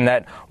notion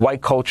that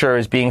white culture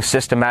is being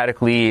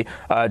systematically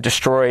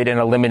destroyed and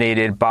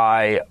eliminated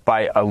by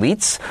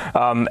elites.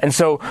 And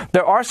so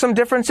there are some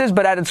differences,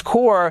 but at its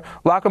core,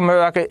 Lachlan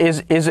Murdoch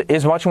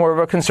is much more of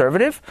a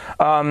conservative.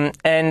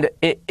 And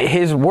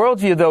his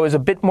worldview, though, is a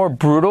bit more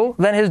brutal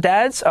than his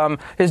dad's.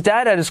 His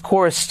dad, at his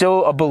core, is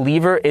still a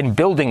believer in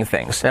building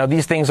things. Now,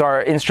 these things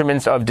are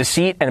instruments of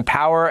deceit and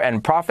power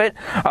and profit,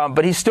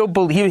 but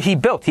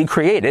he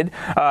created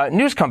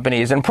news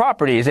companies and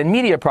properties and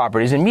media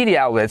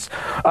outlets.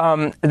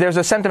 There's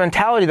a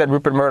sentimentality that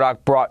Rupert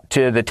Murdoch brought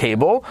to the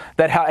table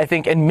that I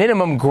think at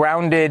minimum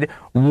grounded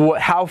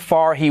how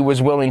far he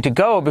was willing to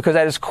go, because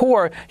at his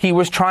core, he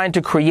was trying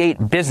to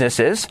create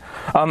businesses.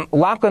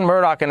 Lachlan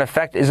Murdoch, in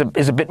effect, is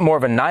a bit more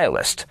of a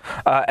nihilist.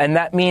 And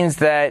that means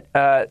that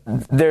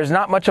there's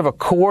not much of a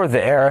core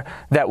there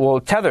that will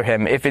tether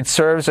him. If it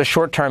serves a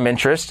short-term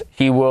interest,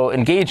 he will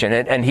engage in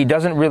it, and he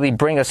doesn't really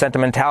bring a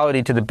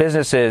sentimentality to the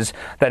businesses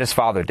that his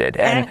father did.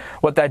 And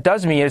what that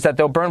does mean is that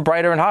they'll burn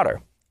brighter and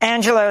hotter.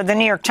 Angelo, the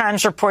New York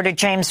Times reported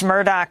James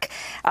Murdoch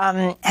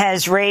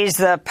has raised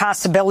the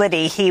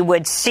possibility he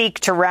would seek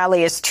to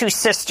rally his two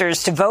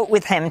sisters to vote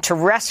with him to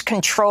wrest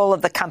control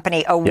of the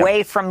company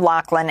away from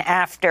Lachlan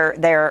after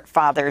their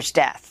father's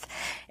death.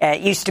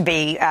 It used to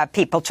be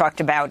people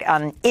talked about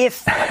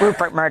if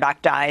Rupert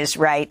Murdoch dies,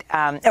 right?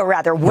 Or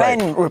rather,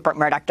 when Rupert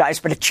Murdoch dies,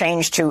 but it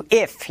changed to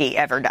if he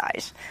ever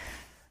dies.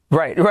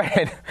 Right.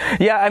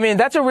 Yeah, I mean,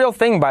 that's a real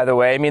thing, by the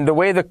way. I mean, the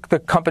way the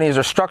companies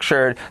are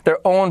structured,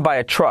 they're owned by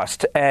a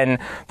trust. And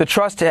the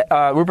trust,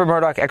 Rupert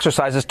Murdoch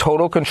exercises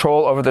total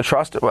control over the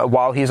trust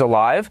while he's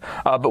alive.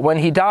 But when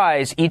he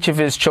dies, each of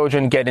his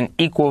children get an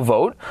equal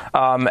vote,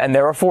 and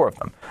there are 4 of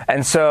them.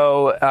 And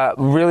so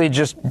really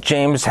just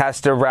James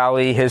has to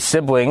rally his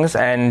siblings,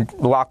 and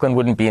Lachlan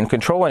wouldn't be in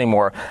control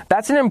anymore.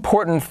 That's an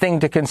important thing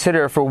to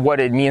consider for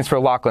what it means for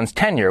Lachlan's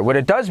tenure. What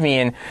it does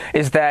mean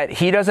is that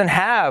he doesn't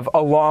have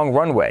a long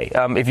runway.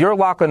 way. If you're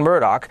Lachlan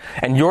Murdoch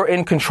and you're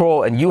in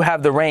control and you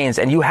have the reins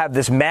and you have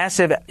this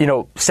massive,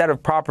 set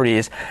of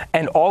properties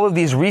and all of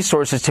these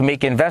resources to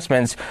make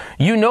investments,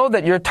 you know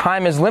that your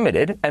time is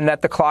limited and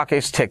that the clock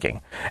is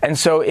ticking. And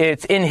so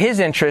it's in his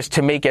interest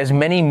to make as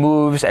many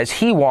moves as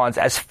he wants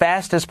as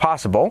fast as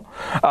possible,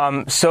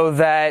 so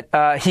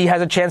that he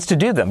has a chance to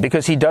do them,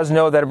 because he does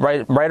know that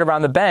right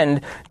around the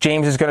bend,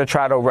 James is going to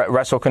try to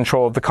wrestle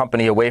control of the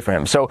company away from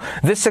him. So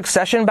this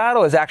succession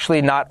battle is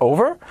actually not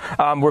over.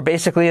 We're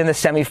basically in the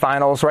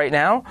semifinals right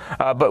now.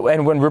 But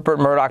when Rupert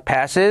Murdoch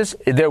passes,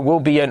 there will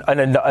be an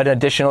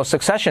additional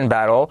succession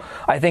battle.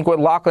 I think what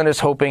Lachlan is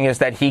hoping is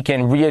that he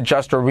can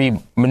readjust or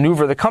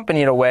maneuver the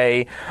company in a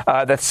way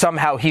that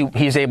somehow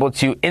he's able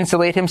to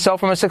insulate himself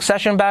from a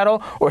succession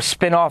battle or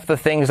spin off the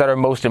things that are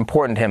most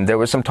important to him. There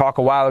was some talk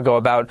a while ago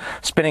about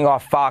spinning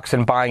off Fox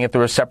and buying it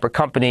through a separate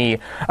company.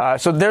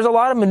 So there's a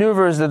lot of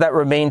maneuvers that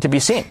remain to be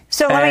seen.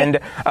 So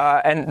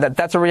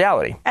that's a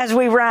reality. As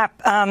we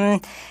wrap,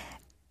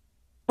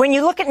 when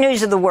you look at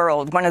News of the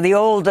World, one of the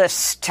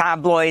oldest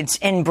tabloids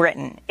in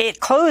Britain,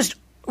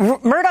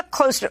 Murdoch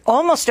closed it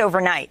almost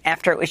overnight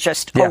after it was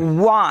just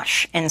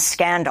awash in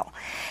scandal.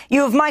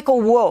 You have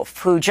Michael Wolff,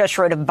 who just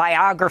wrote a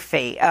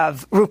biography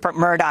of Rupert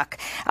Murdoch,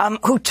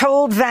 who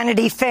told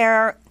Vanity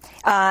Fair,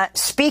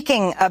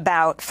 speaking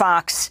about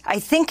Fox, I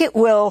think it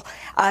will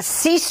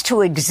cease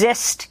to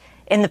exist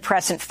in the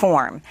present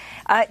form.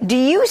 Do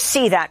you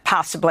see that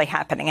possibly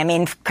happening? I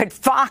mean, could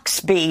Fox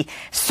be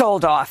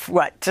sold off,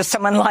 to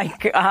someone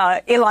like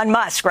Elon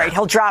Musk, right?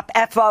 He'll drop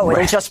FO,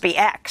 it'll just be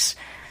X.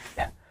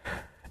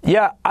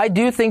 Yeah, I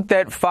do think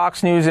that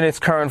Fox News in its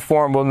current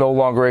form will no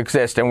longer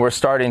exist, and we're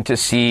starting to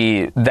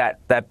see that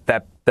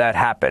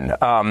happen.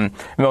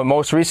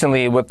 Most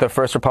recently with the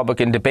first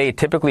Republican debate,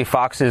 typically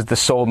Fox is the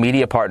sole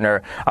media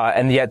partner,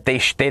 and yet they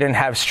didn't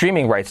have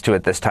streaming rights to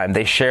it this time.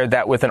 They shared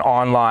that with an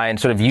online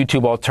sort of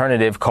YouTube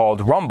alternative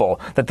called Rumble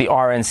that the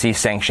RNC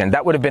sanctioned.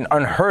 That would have been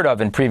unheard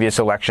of in previous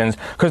elections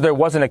because there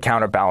wasn't a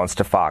counterbalance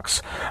to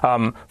Fox.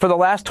 For the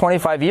last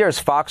 25 years,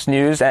 Fox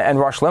News and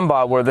Rush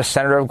Limbaugh were the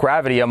center of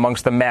gravity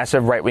amongst the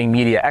massive right-wing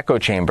media echo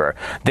chamber.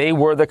 They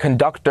were the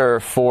conductor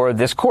for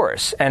this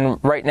chorus. And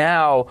right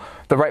now,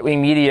 the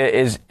right-wing media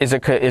is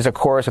a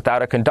chorus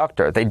without a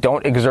conductor. They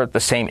don't exert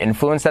the same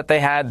influence that they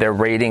had. Their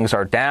ratings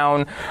are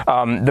down.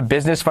 The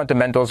business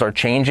fundamentals are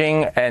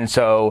changing, and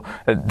so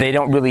they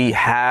don't really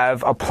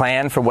have a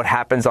plan for what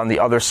happens on the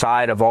other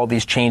side of all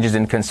these changes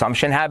in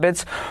consumption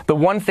habits. The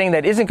one thing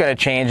that isn't going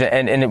to change,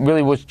 and it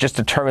really was just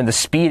determine the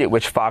speed at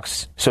which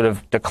Fox sort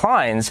of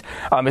declines,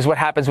 is what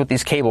happens with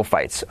these cable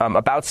fights.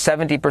 About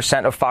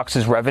 70% of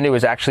Fox's revenue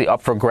is actually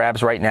up for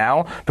grabs right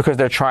now because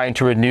they're trying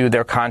to renew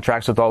their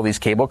contracts with all these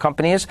cable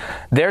companies.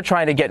 They're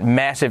trying to get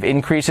massive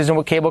increases in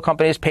what cable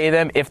companies pay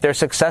them. If they're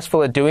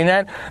successful at doing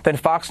that, then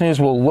Fox News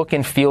will look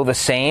and feel the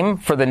same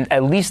for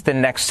at least the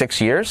next 6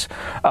 years.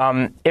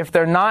 If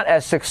they're not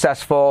as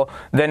successful,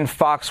 then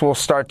Fox will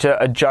start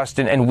to adjust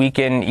and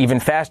weaken even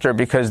faster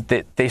because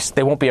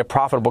they won't be a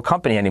profitable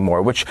company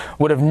anymore, which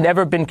would have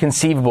never been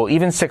conceivable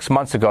even 6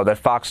 months ago that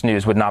Fox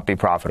News would not be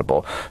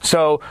profitable.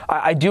 So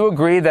I do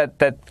agree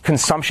that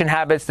consumption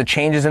habits, the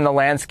changes in the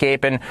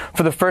landscape, and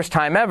for the first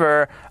time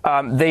ever,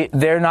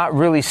 they're not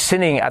really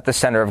sitting at the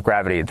center of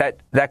gravity.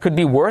 That could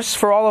be worse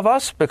for all of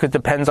us because it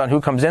depends on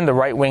who comes in. The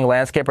right-wing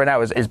landscape right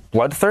now is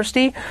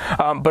bloodthirsty,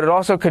 but it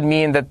also could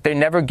mean that they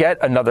never get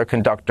another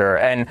conductor.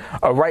 And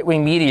a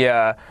right-wing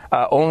media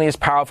only is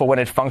powerful when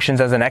it functions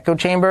as an echo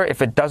chamber.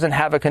 If it doesn't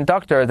have a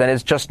conductor, then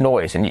it's just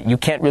noise, and you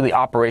can't really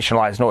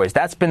operationalize noise.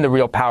 That's been the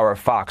real power of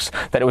Fox,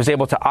 that it was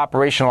able to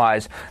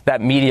operationalize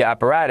that media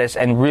apparatus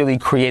and really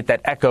create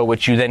that echo,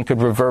 which you then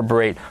could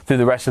reverberate through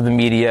the rest of the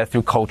media,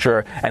 through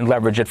culture, and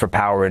leverage it for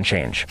power and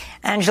change.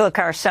 Angela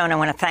Carusone, I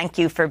want to thank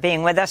you for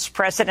being with us,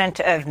 president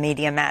of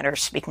Media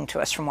Matters, speaking to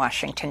us from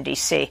Washington,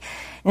 D.C.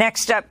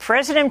 Next up,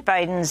 President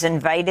Biden's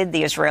invited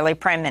the Israeli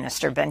Prime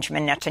Minister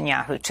Benjamin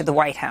Netanyahu to the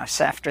White House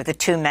after the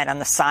two met on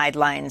the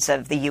sidelines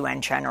of the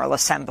UN General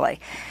Assembly.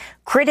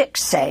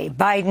 Critics say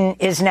Biden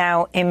is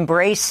now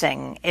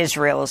embracing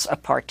Israel's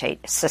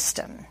apartheid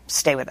system.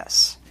 Stay with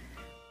us.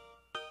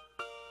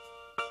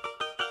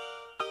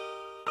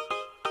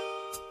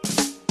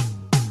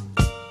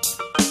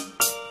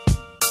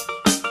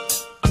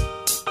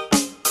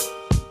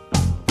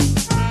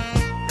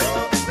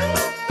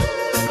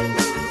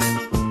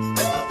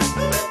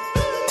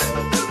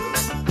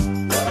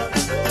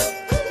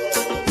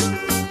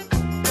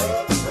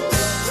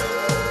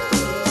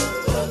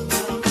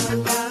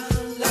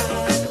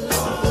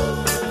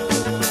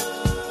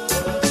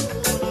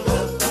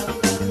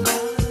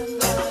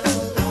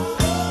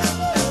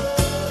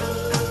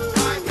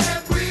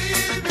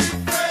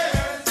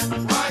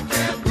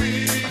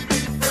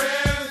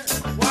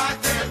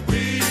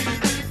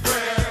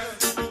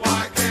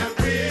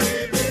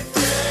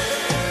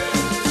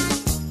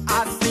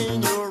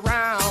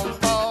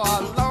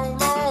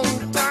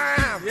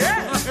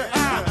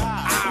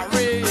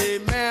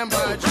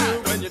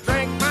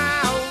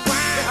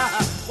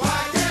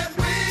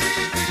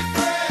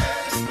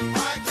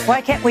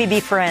 Why can't we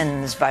be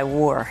friends by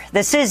war?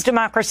 This is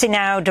Democracy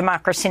Now!,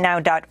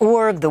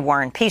 democracynow.org, the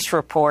War and Peace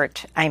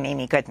Report. I'm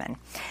Amy Goodman.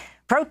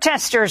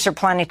 Protesters are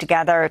planning to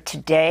gather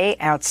today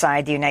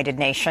outside the United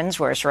Nations,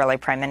 where Israeli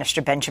Prime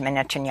Minister Benjamin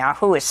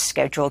Netanyahu is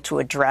scheduled to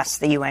address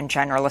the UN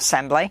General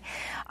Assembly.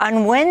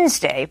 On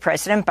Wednesday,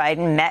 President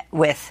Biden met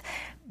with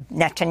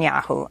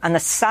Netanyahu on the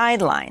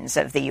sidelines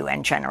of the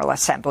UN General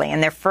Assembly in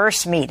their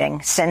first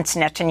meeting since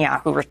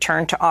Netanyahu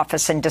returned to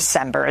office in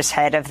December as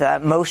head of the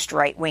most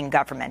right-wing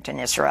government in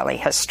Israeli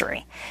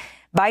history.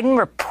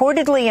 Biden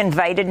reportedly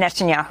invited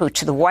Netanyahu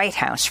to the White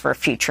House for a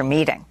future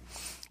meeting.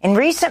 In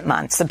recent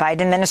months, the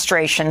Biden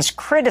administration's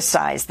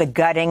criticized the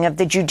gutting of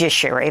the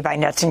judiciary by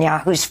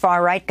Netanyahu's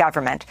far-right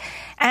government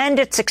and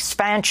its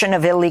expansion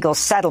of illegal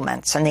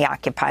settlements in the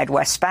occupied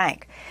West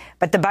Bank.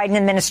 But the Biden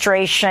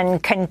administration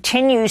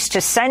continues to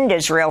send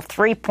Israel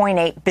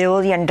 $3.8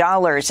 billion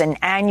in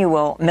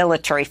annual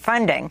military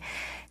funding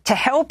to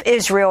help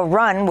Israel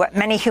run what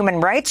many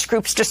human rights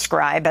groups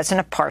describe as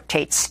an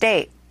apartheid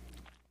state.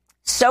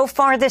 So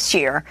far this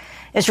year,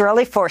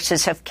 Israeli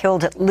forces have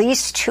killed at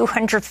least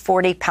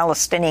 240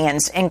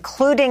 Palestinians,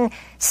 including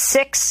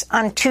 6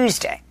 on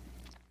Tuesday,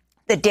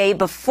 the day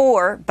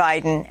before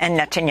Biden and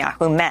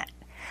Netanyahu met.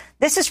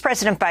 This is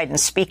President Biden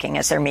speaking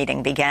as their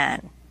meeting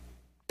began.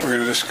 We're going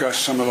to discuss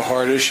some of the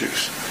hard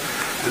issues,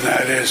 and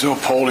that is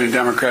upholding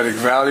democratic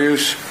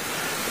values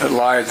that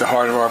lie at the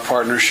heart of our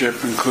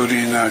partnership,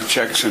 including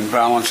checks and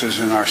balances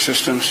in our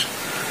systems,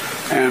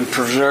 and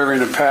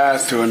preserving a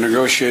path to a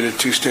negotiated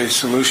two-state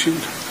solution,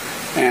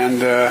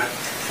 and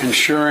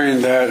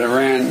ensuring that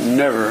Iran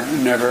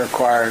never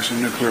acquires a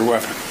nuclear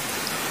weapon.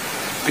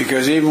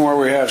 Because even where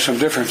we have some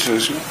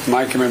differences,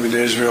 my commitment to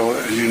Israel,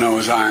 as you know,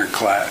 is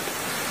ironclad.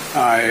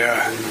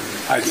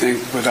 I think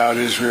without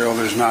Israel,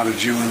 there's not a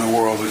Jew in the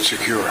world that's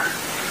secure.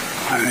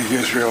 I think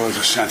Israel is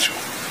essential.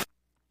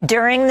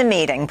 During the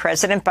meeting,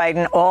 President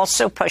Biden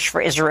also pushed for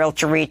Israel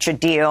to reach a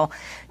deal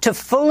to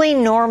fully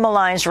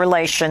normalize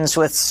relations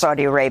with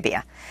Saudi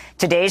Arabia.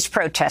 Today's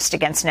protest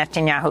against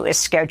Netanyahu is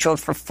scheduled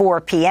for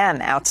 4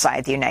 p.m.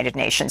 outside the United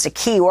Nations. A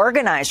key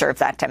organizer of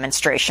that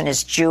demonstration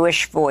is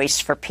Jewish Voice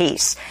for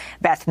Peace.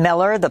 Beth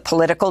Miller, the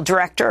political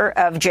director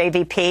of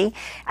JVP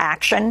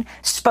Action,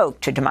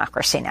 spoke to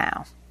Democracy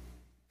Now!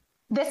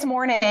 This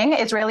morning,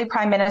 Israeli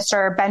Prime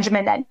Minister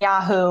Benjamin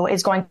Netanyahu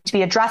is going to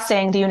be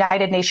addressing the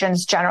United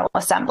Nations General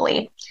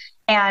Assembly.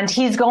 And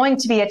he's going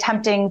to be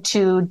attempting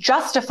to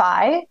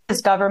justify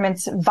his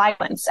government's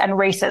violence and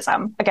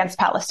racism against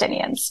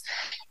Palestinians.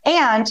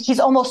 And he's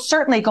almost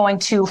certainly going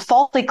to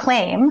falsely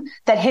claim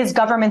that his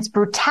government's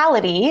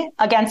brutality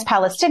against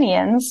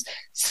Palestinians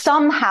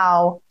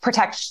somehow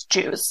protects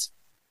Jews.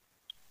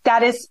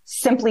 That is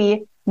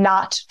simply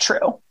not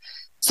true.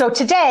 So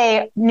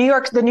today,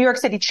 the New York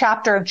City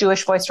chapter of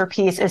Jewish Voice for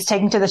Peace is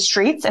taking to the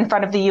streets in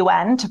front of the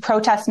UN to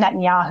protest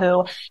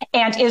Netanyahu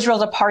and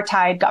Israel's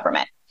apartheid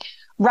government.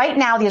 Right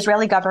now, the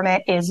Israeli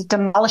government is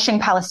demolishing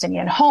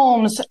Palestinian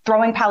homes,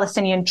 throwing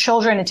Palestinian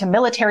children into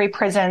military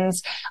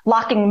prisons,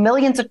 locking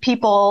millions of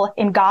people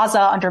in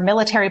Gaza under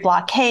military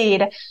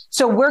blockade.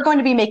 So we're going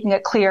to be making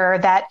it clear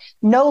that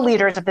no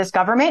leaders of this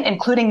government,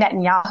 including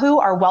Netanyahu,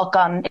 are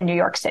welcome in New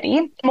York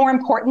City. More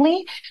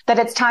importantly, that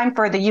it's time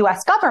for the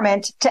U.S.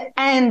 government to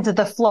end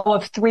the flow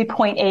of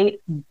 $3.8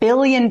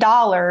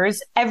 billion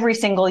every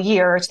single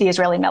year to the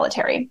Israeli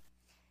military.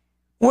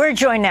 We're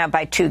joined now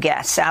by two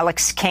guests.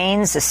 Alex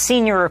Keynes, a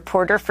senior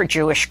reporter for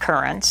Jewish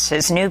Currents.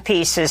 His new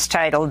piece is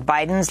titled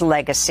Biden's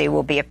Legacy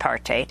Will Be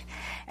Apartheid.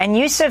 And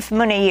Yusuf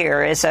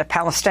Munayir is a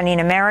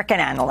Palestinian-American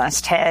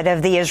analyst, head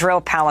of the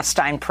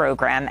Israel-Palestine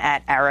program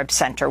at Arab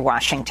Center,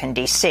 Washington,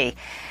 D.C.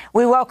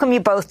 We welcome you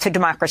both to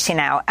Democracy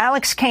Now!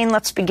 Alex Keynes,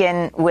 let's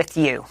begin with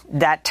you.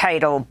 That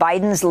title,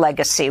 Biden's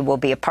Legacy Will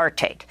Be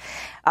Apartheid.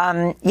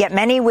 Yet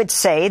many would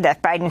say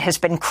that Biden has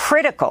been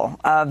critical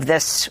of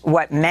this,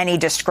 what many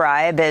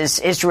describe as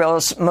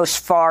Israel's most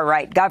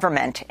far-right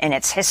government in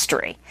its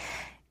history.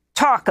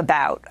 Talk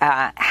about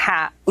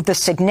the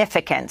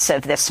significance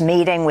of this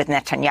meeting with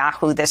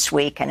Netanyahu this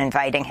week and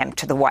inviting him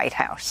to the White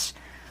House.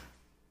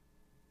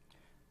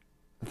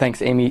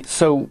 Thanks, Amy.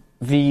 So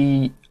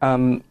the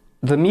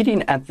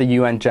meeting at the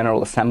UN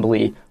General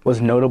Assembly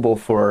was notable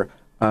for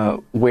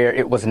where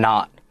it was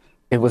not.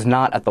 It was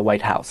not at the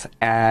White House,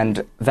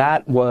 and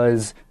that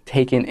was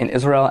taken in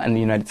Israel and the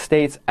United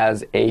States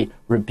as a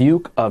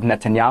rebuke of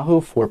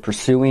Netanyahu for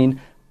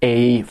pursuing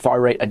a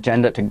far-right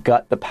agenda to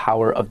gut the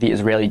power of the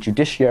Israeli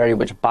judiciary,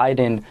 which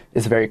Biden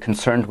is very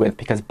concerned with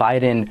because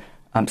Biden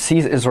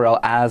sees Israel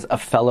as a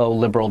fellow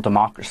liberal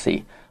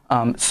democracy.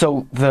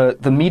 So the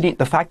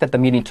fact that the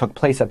meeting took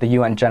place at the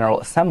UN General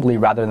Assembly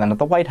rather than at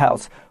the White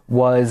House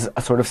was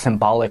a sort of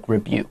symbolic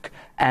rebuke.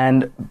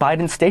 And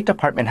Biden's State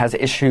Department has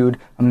issued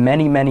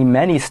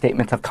many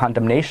statements of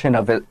condemnation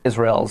of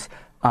Israel's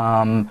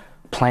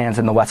plans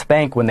in the West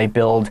Bank when they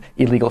build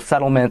illegal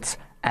settlements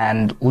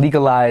and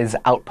legalize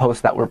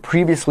outposts that were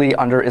previously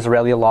under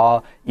Israeli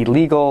law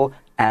illegal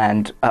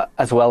and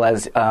as well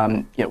as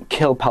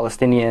kill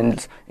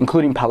Palestinians,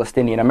 including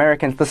Palestinian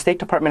Americans. The State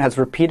Department has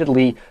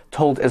repeatedly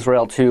told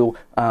Israel to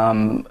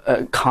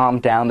calm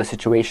down the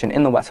situation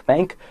in the West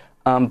Bank,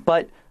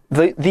 but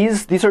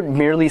these are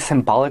merely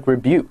symbolic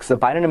rebukes. The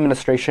Biden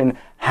administration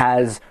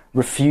has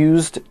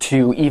refused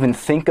to even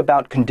think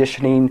about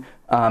conditioning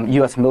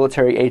U.S.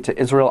 military aid to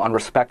Israel on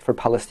respect for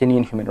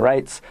Palestinian human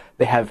rights.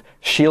 They have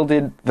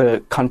shielded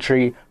the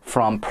country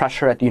from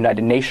pressure at the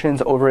United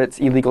Nations over its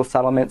illegal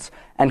settlements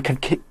and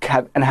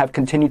have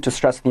continued to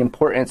stress the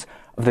importance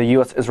of the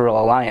U.S.-Israel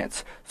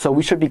alliance. So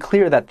we should be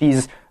clear that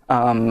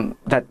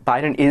that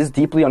Biden is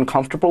deeply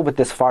uncomfortable with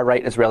this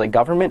far-right Israeli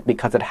government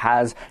because it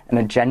has an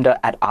agenda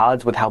at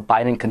odds with how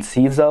Biden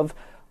conceives of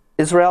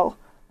Israel,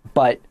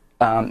 but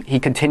he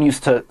continues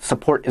to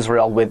support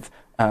Israel with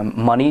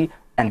money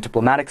and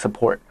diplomatic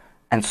support.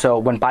 And so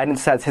when Biden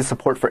says his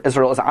support for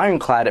Israel is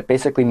ironclad, it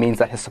basically means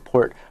that his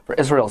support for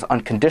Israel is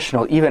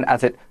unconditional, even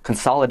as it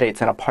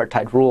consolidates an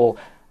apartheid rule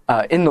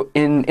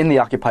in the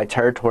occupied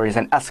territories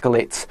and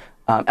escalates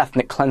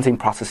ethnic cleansing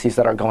processes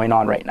that are going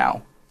on right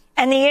now.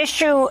 And the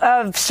issue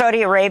of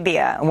Saudi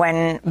Arabia,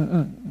 when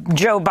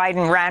Joe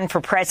Biden ran for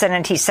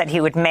president, he said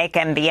he would make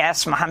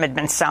MBS, Mohammed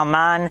bin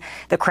Salman,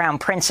 the crown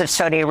prince of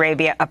Saudi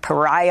Arabia, a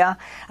pariah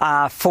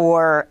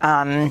for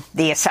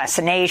the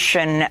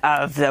assassination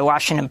of the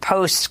Washington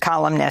Post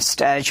columnist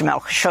Jamal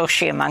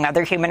Khashoggi, among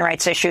other human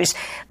rights issues.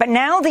 But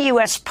now the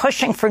U.S.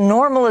 pushing for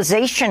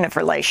normalization of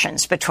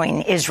relations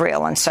between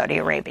Israel and Saudi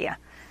Arabia.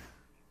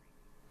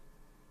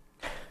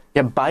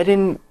 Yeah,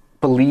 Biden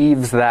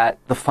believes that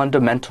the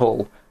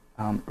fundamental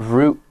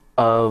root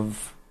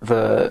of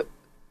the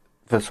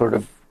sort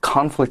of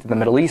conflict in the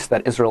Middle East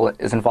that Israel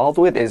is involved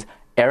with is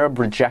Arab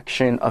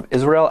rejection of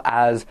Israel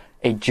as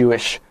a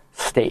Jewish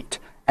state.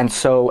 And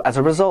so as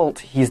a result,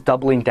 he's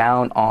doubling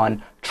down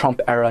on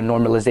Trump-era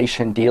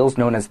normalization deals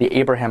known as the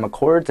Abraham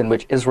Accords, in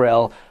which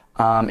Israel,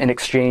 in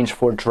exchange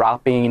for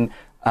dropping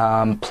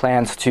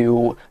plans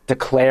to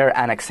declare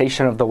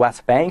annexation of the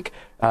West Bank,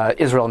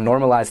 Israel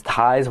normalized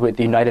ties with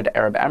the United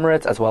Arab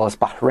Emirates as well as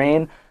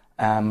Bahrain,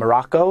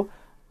 Morocco.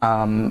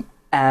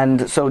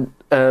 And so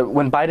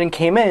when Biden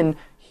came in,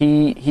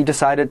 he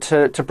decided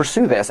to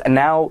pursue this. And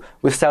now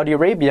with Saudi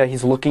Arabia,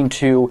 he's looking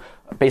to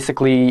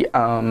basically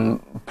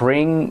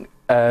bring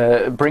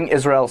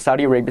Israel,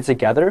 Saudi Arabia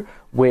together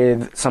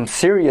with some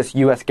serious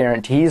U.S.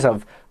 guarantees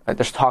of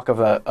there's talk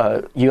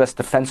of U.S.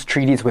 defense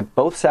treaties with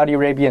both Saudi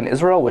Arabia and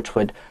Israel, which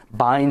would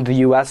bind the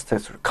U.S. to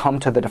sort of come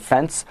to the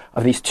defense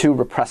of these two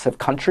repressive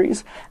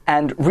countries.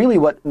 And really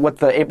what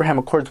the Abraham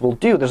Accords will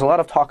do, there's a lot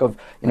of talk of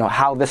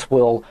how this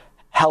will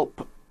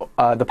help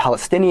the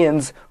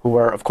Palestinians, who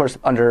are, of course,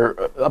 under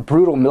a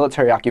brutal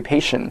military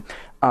occupation.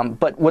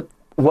 But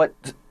what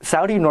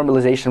Saudi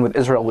normalization with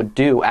Israel would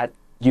do at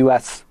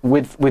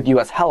with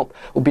U.S. help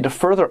will be to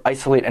further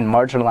isolate and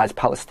marginalize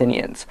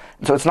Palestinians.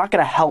 And so it's not going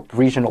to help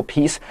regional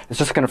peace. It's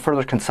just going to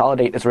further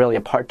consolidate Israeli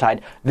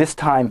apartheid, this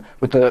time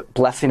with the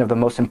blessing of the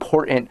most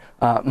important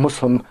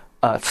Muslim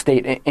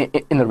state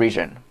in the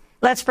region.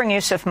 Let's bring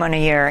Yousef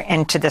Munir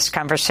into this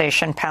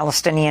conversation,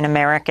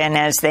 Palestinian-American,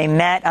 as they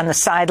met on the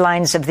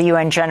sidelines of the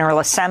UN General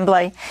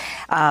Assembly.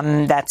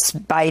 That's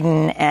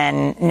Biden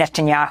and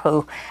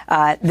Netanyahu.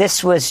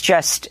 This was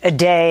just a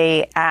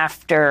day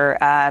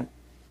after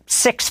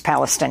 6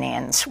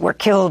 Palestinians were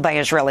killed by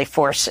Israeli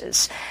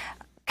forces.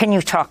 Can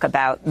you talk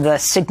about the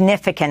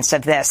significance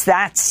of this?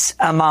 That's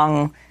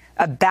among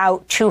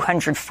about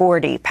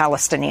 240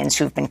 Palestinians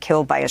who've been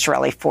killed by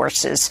Israeli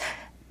forces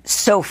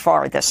so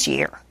far this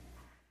year.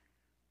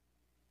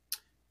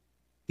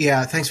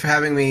 Yeah, thanks for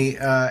having me,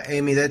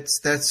 Amy.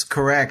 That's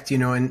correct.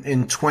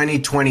 In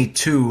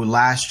 2022,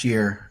 last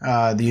year,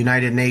 the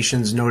United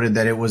Nations noted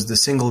that it was the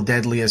single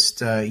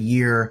deadliest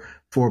year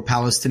for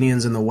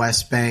Palestinians in the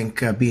West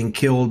Bank being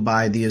killed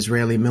by the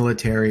Israeli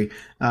military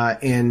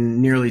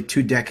in nearly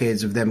 2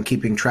 decades of them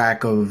keeping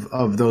track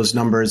of those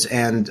numbers.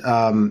 And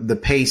the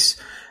pace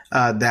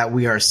that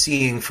we are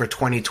seeing for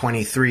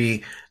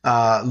 2023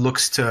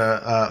 looks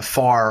to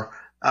far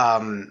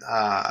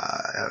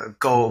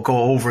go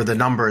over the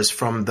numbers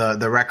from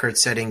the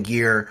record-setting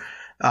year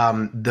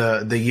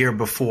the year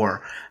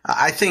before.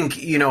 I think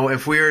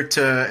if we're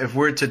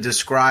to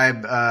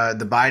describe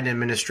the Biden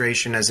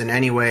administration as in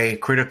any way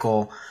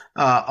critical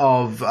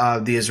of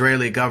the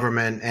Israeli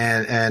government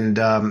and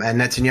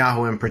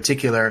Netanyahu in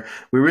particular,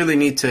 we really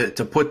need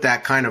to put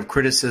that kind of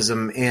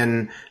criticism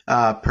in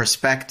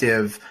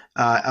perspective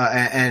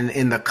and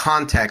in the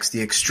context,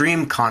 the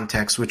extreme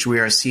context which we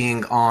are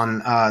seeing on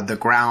the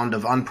ground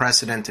of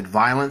unprecedented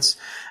violence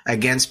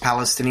against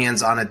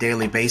Palestinians on a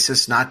daily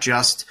basis, not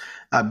just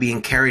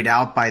being carried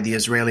out by the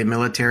Israeli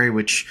military,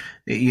 which,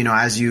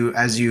 as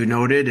you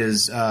noted,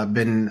 has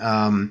been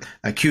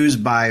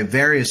accused by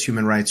various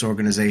human rights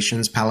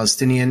organizations,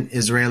 Palestinian,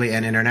 Israeli,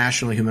 and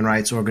international human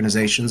rights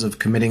organizations, of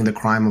committing the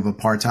crime of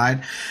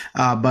apartheid,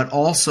 but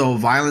also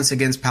violence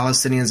against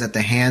Palestinians at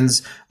the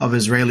hands of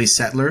Israeli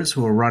settlers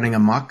who are running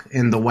amok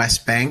in the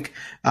West Bank,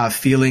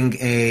 feeling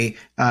a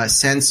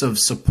sense of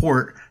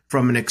support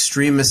from an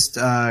extremist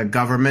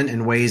government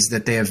in ways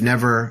that they have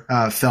never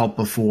felt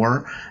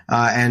before,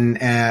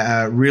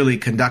 and really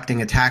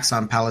conducting attacks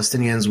on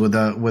Palestinians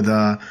with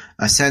a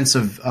sense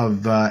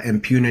of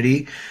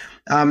impunity.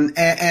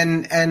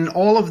 And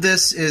all of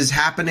this is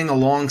happening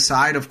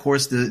alongside, of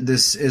course,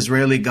 this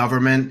Israeli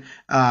government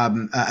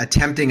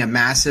attempting a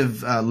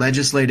massive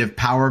legislative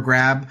power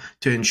grab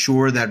to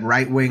ensure that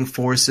right-wing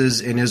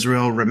forces in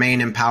Israel remain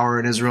in power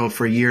in Israel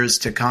for years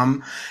to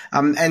come.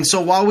 And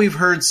so while we've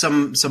heard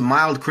some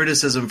mild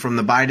criticism from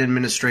the Biden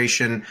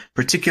administration,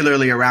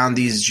 particularly around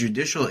these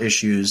judicial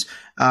issues,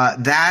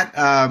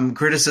 that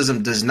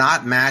criticism does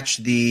not match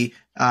the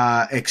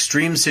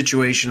extreme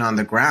situation on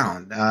the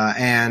ground.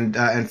 And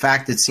in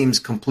fact, it seems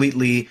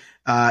completely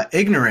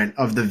ignorant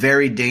of the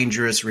very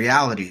dangerous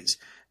realities.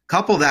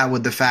 Couple that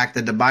with the fact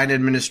that the Biden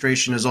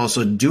administration is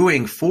also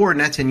doing for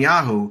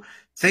Netanyahu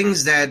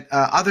things that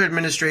other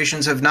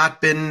administrations have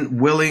not been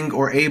willing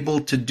or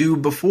able to do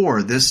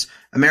before. This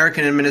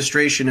American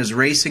administration is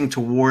racing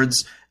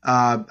towards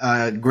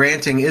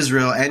granting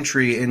Israel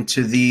entry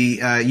into the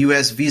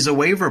U.S. visa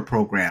waiver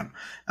program,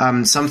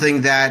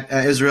 something that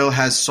Israel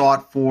has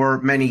sought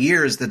for many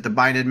years, that the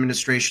Biden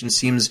administration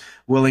seems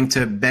willing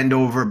to bend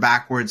over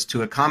backwards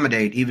to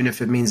accommodate, even if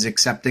it means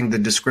accepting the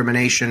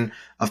discrimination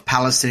of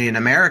Palestinian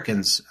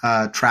Americans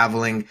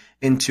traveling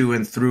into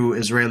and through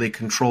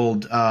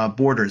Israeli-controlled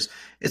borders.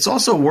 It's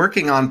also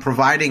working on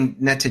providing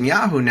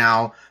Netanyahu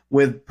now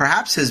with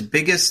perhaps his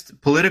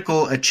biggest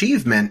political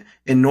achievement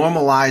in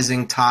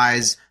normalizing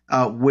ties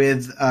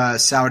with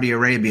Saudi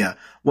Arabia.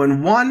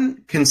 When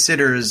one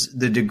considers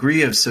the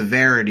degree of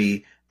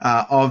severity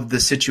of the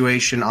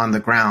situation on the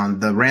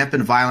ground, the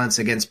rampant violence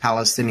against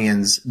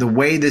Palestinians, the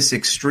way this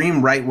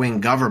extreme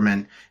right-wing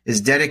government is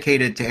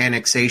dedicated to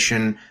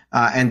annexation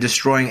and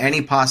destroying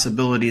any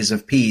possibilities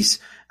of peace,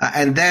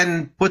 and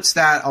then puts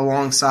that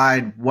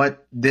alongside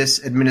what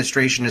this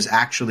administration is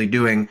actually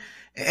doing,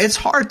 it's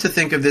hard to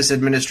think of this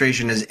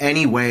administration as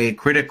any way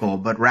critical,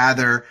 but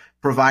rather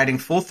providing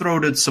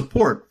full-throated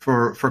support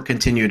for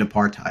continued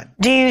apartheid.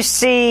 Do you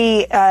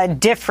see a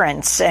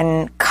difference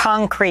in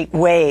concrete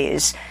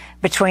ways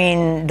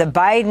between the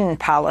Biden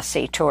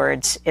policy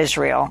towards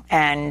Israel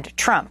and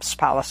Trump's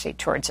policy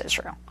towards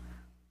Israel?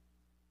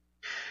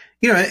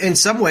 You know, in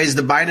some ways,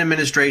 the Biden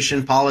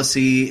administration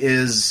policy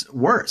is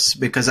worse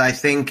because I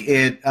think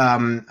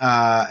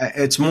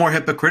it's more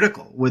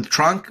hypocritical. With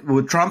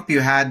Trump, you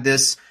had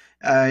this,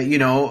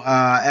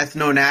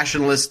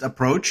 ethno-nationalist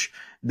approach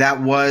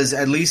that was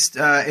at least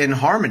in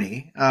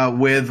harmony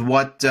with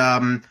what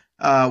the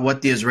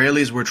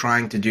Israelis were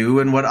trying to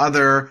do and what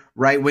other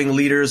right-wing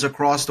leaders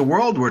across the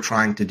world were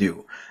trying to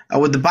do.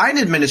 With the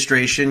Biden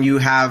administration, you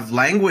have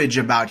language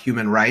about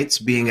human rights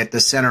being at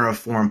the center of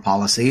foreign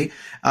policy,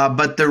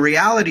 but the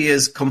reality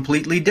is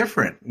completely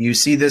different. You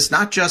see this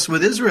not just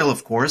with Israel,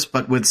 of course,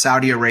 but with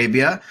Saudi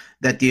Arabia,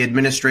 that the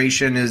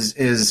administration is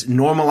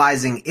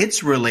normalizing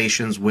its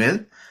relations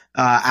with.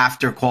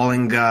 After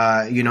calling,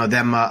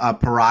 them a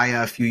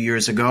pariah a few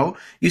years ago.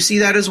 You see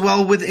that as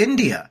well with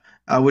India,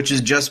 which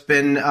has just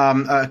been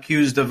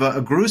accused of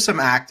a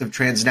gruesome act of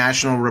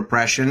transnational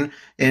repression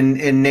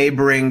in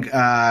neighboring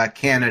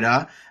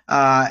Canada.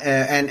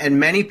 And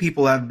many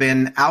people have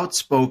been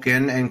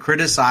outspoken and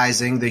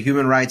criticizing the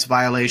human rights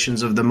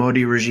violations of the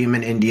Modi regime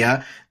in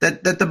India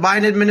that the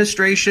Biden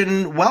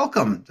administration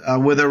welcomed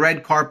with a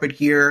red carpet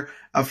here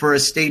for a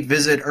state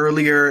visit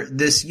earlier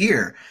this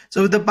year.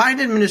 So the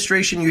Biden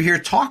administration, you hear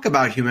talk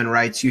about human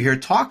rights, you hear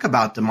talk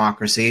about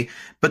democracy,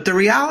 but the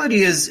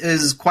reality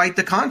is quite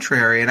the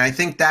contrary. And I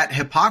think that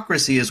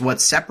hypocrisy is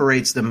what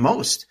separates them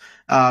most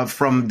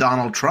from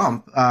Donald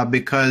Trump,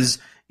 because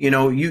you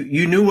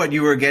knew what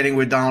you were getting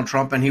with Donald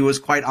Trump, and he was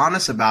quite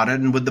honest about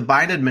it. And with the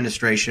Biden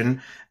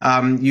administration,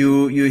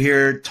 you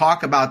hear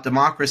talk about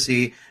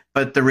democracy,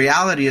 but the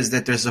reality is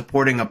that they're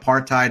supporting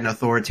apartheid and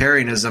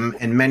authoritarianism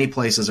in many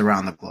places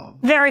around the globe.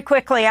 Very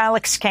quickly,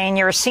 Alex Kane,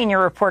 you're a senior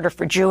reporter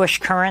for Jewish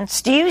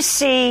Currents. Do you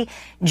see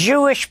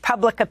Jewish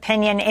public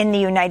opinion in the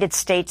United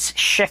States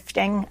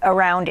shifting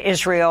around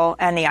Israel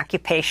and the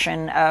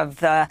occupation of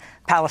the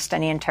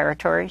Palestinian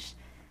territories?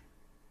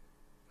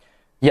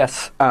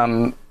 Yes,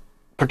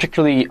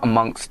 particularly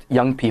amongst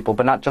young people,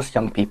 but not just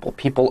young people.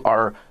 People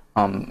are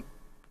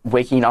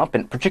waking up,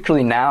 and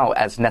particularly now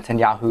as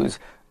Netanyahu's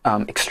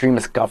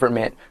extremist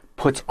government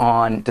puts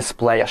on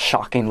display a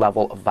shocking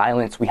level of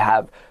violence. We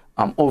have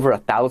over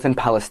 1,000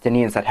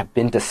 Palestinians that have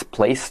been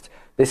displaced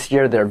this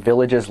year. Their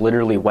villages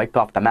literally wiped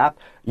off the map.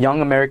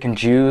 Young American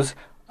Jews,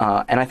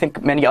 and I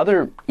think many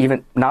other,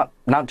 even not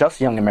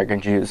just young American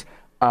Jews,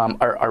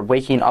 are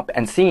waking up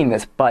and seeing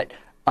this, but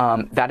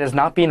that is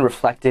not being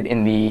reflected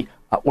in the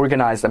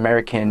organized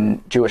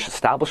American Jewish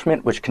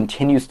establishment, which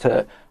continues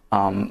to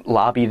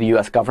lobby the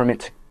U.S.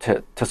 government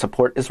to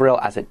support Israel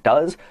as it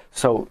does.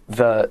 So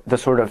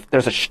there's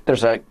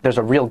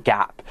a real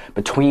gap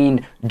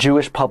between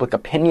Jewish public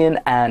opinion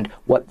and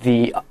what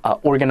the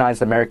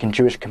organized American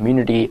Jewish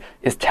community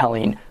is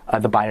telling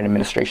the Biden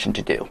administration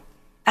to do.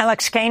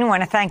 Alex Kane, I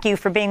want to thank you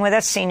for being with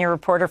us, senior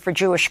reporter for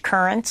Jewish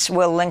Currents.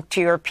 We'll link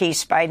to your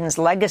piece, Biden's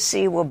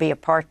legacy will be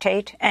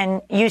apartheid,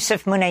 and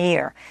Yusuf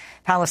Munayir,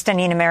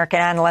 Palestinian-American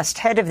analyst,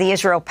 head of the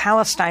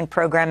Israel-Palestine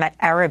program at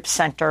Arab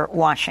Center,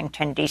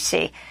 Washington,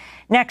 D.C.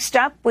 Next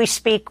up, we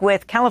speak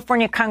with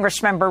California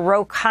Congressmember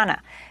Ro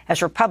Khanna,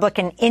 as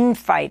Republican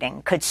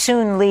infighting could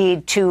soon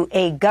lead to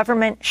a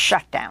government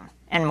shutdown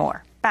and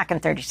more. Back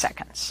in 30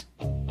 seconds.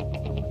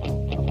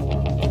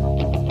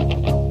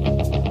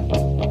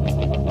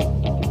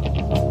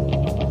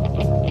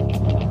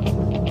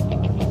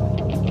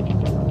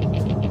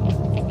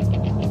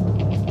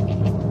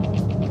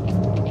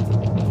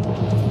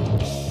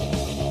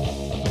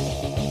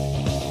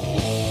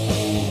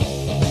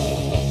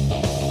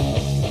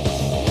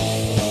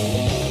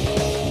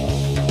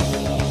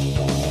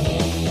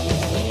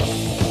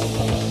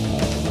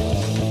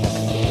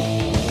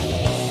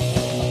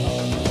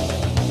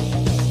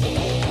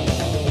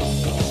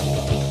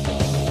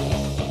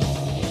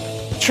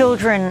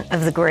 Children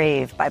of the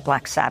Grave by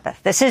Black Sabbath.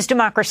 This is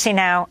Democracy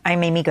Now!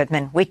 I'm Amy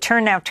Goodman. We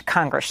turn now to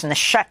Congress and the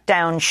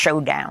shutdown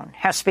showdown.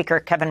 House Speaker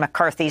Kevin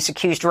McCarthy has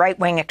accused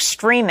right-wing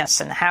extremists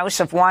in the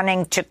House of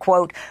wanting to,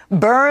 quote,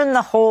 burn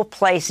the whole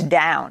place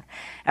down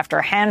after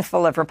a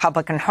handful of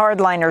Republican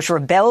hardliners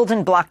rebelled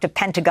and blocked a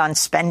Pentagon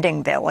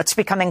spending bill. It's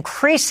become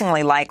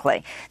increasingly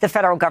likely the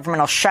federal government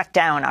will shut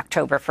down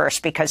October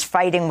 1st because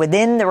fighting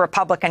within the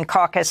Republican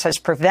caucus has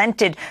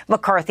prevented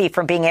McCarthy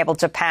from being able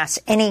to pass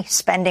any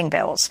spending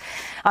bills.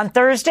 On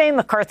Thursday,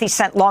 McCarthy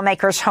sent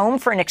lawmakers home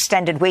for an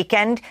extended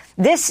weekend.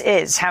 This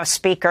is House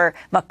Speaker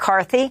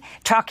McCarthy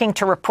talking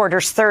to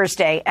reporters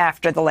Thursday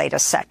after the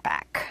latest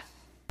setback.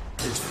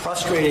 It's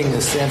frustrating in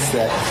the sense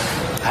that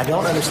I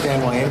don't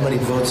understand why anybody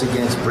votes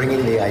against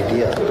bringing the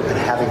idea and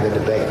having the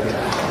debate.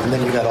 And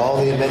then you've got all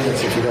the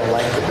amendments if you don't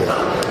like the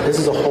bill. This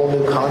is a whole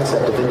new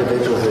concept of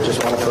individuals that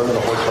just want to burn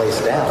the whole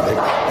place down.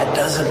 That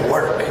doesn't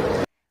work.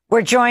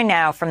 We're joined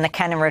now from the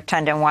Kennan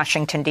Rotunda in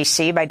Washington,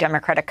 D.C. by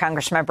Democratic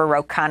Congressmember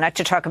Ro Khanna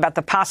to talk about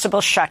the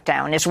possible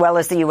shutdown as well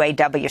as the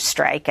UAW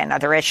strike and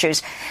other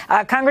issues.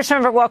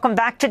 Congressmember, welcome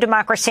back to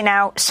Democracy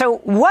Now! So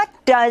what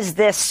does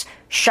this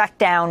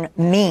shutdown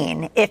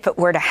mean if it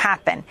were to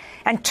happen?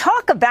 And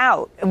talk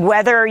about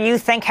whether you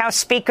think House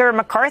Speaker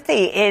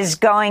McCarthy is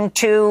going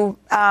to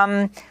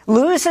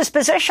lose his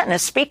position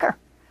as Speaker.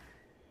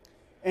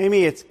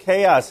 Amy, it's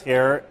chaos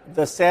here.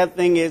 The sad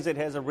thing is it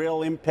has a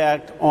real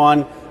impact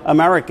on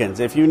Americans.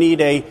 If you need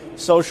a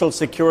Social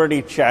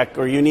Security check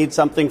or you need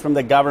something from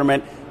the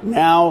government,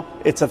 now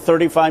it's a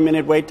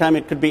 35-minute wait time.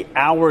 It could be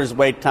hours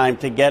wait time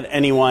to get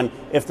anyone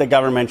if the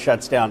government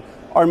shuts down.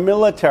 Our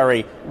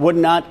military would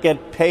not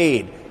get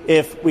paid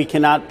if we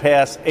cannot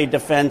pass a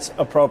defense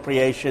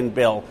appropriation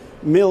bill.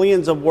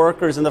 Millions of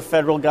workers in the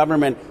federal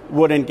government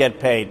wouldn't get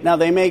paid. Now,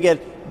 they may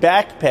get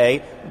back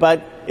pay,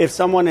 but if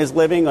someone is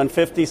living on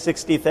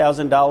 $50,000,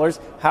 $60,000,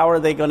 how are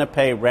they going to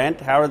pay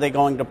rent? How are they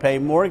going to pay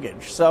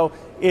mortgage? So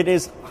it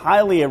is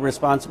highly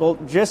irresponsible.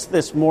 Just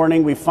this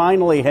morning, we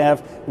finally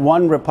have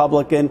one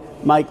Republican,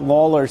 Mike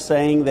Lawler,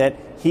 saying that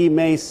he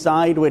may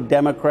side with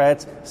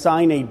Democrats,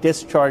 sign a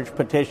discharge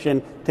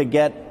petition to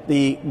get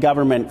the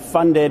government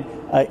funded.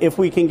 If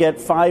we can get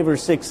 5 or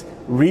 6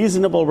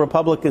 reasonable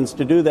Republicans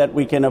to do that,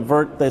 we can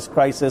avert this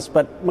crisis.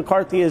 But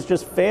McCarthy has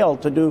just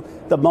failed to do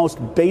the most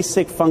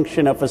basic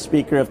function of a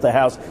Speaker of the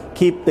House,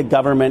 keep the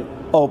government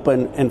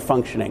open and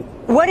functioning.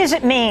 What does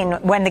it mean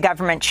when the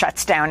government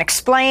shuts down?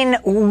 Explain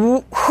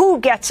who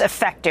gets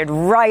affected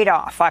right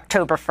off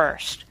October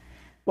 1st.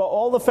 Well,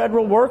 all the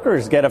federal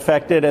workers get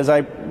affected. As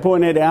I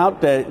pointed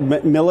out,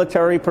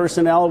 military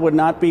personnel would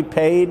not be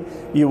paid.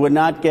 You would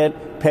not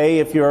get pay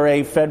if you're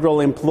a federal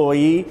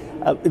employee.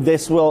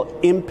 This will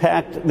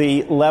impact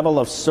the level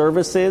of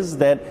services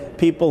that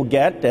people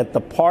get at the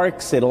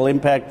parks. It'll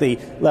impact the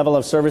level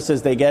of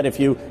services they get if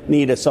you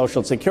need a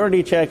Social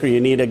Security check or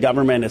you need a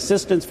government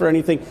assistance for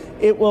anything.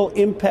 It will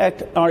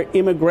impact our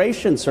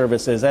immigration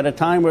services at a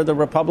time where the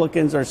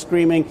Republicans are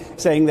screaming,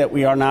 saying that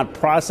we are not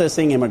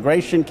processing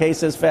immigration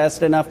cases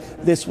fast enough.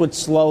 This would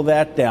slow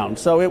that down.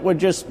 So it would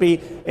just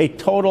be a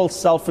total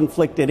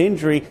self-inflicted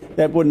injury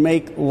that would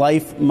make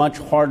life much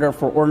harder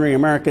for ordinary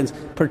Americans,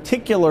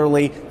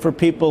 particularly for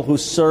people who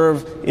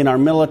serve in our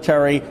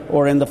military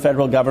or in the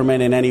federal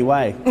government in any way.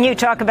 You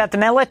talk about the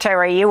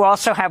military. You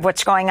also have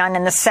what's going on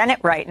in the Senate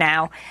right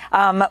now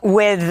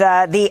with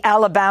the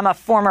Alabama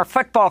former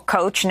football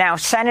coach, now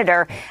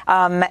Senator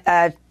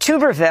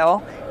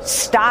Tuberville,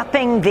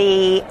 stopping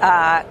the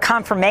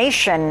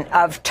confirmation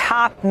of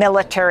top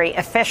military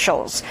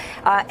officials.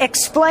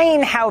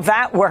 Explain how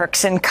that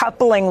works in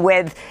coupling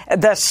with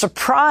the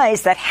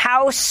surprise that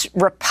House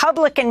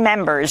Republican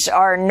members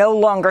are no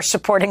longer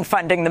supporting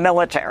funding the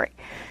military.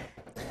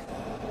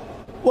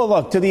 Well,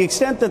 look, to the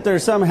extent that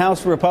there's some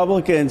House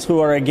Republicans who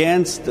are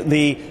against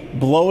the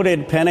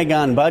bloated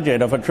Pentagon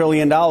budget of $1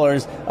 trillion,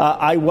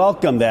 I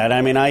welcome that.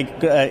 I mean,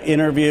 I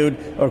interviewed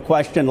or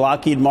questioned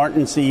Lockheed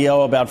Martin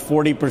CEO about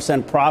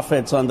 40%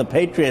 profits on the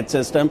Patriot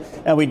system,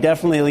 and we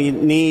definitely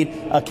need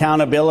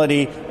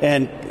accountability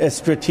and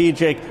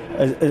strategic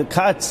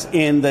cuts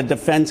in the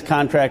defense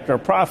contractor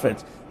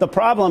profits. The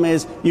problem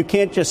is you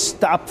can't just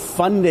stop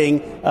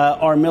funding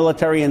our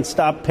military and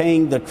stop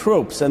paying the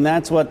troops. And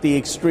that's what the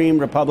extreme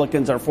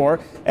Republicans are for.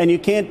 And you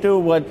can't do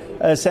what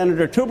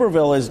Senator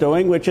Tuberville is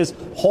doing, which is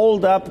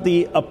hold up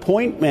the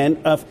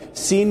appointment of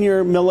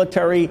senior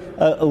military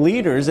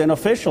leaders and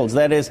officials.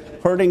 That is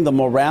hurting the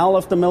morale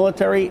of the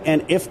military.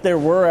 And if there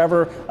were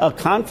ever a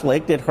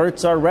conflict, it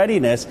hurts our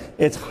readiness.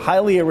 It's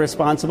highly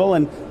irresponsible.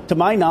 And to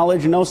my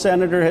knowledge, no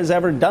senator has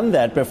ever done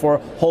that before,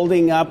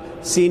 holding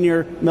up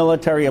senior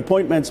military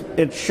appointments.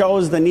 It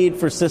shows the need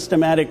for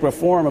systematic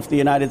reform of the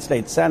United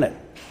States Senate.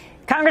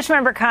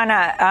 Congressmember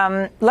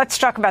Khanna, let's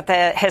talk about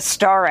the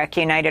historic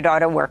United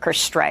Auto Workers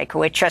strike,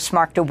 which just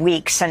marked a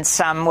week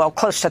since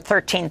close to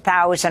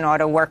 13,000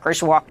 auto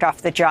workers walked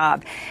off the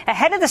job.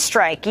 Ahead of the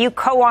strike, you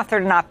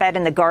co-authored an op-ed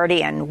in The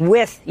Guardian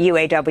with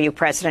UAW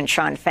President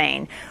Shawn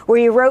Fain, where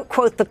you wrote,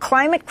 quote, "The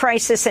climate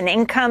crisis and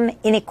income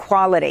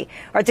inequality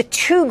are the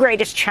two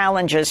greatest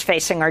challenges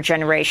facing our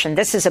generation.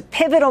 This is a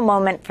pivotal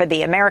moment for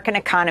the American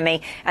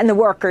economy and the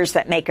workers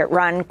that make it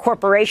run.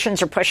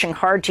 Corporations are pushing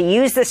hard to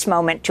use this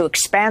moment to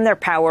expand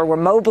their power. We're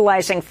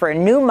mobilizing for a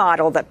new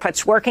model that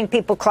puts working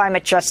people,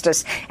 climate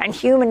justice, and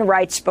human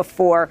rights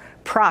before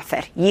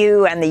profit."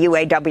 You and the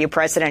UAW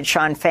President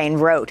Shawn Fain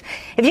wrote.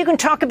 If you can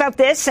talk about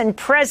this, and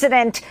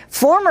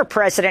former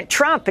President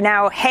Trump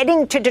now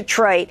heading to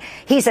Detroit,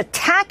 he's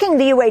attacking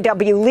the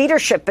UAW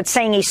leadership, but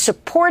saying he's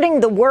supporting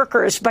the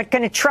workers, but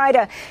going to try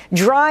to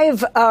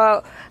drive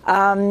a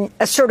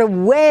sort of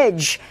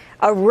wedge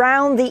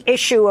around the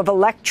issue of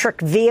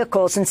electric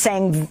vehicles, and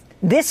saying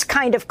this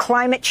kind of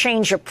climate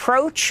change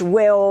approach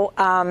will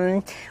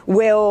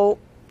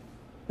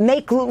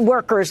make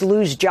workers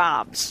lose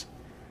jobs.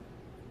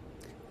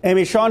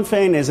 Amy, Shawn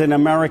Fain is an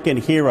American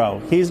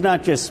hero. He's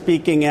not just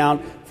speaking out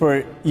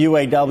for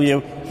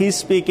UAW. He's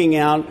speaking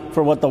out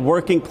for what the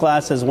working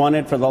class has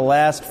wanted for the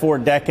last 4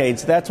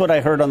 decades. That's what I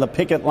heard on the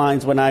picket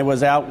lines when I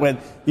was out with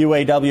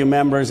UAW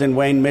members in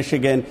Wayne,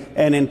 Michigan,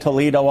 and in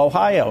Toledo,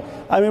 Ohio.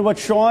 I mean, what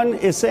Shawn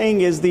is saying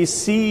is these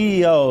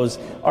CEOs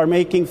are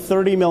making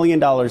 $30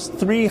 million,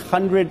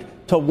 300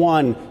 to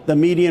 1, the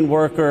median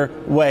worker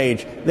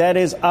wage. That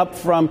is up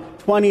from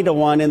 20 to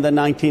 1 in the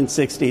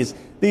 1960s.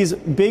 These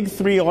big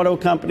 3 auto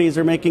companies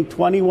are making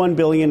 $21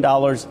 billion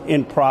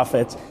in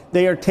profits.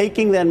 They are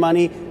taking that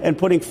money and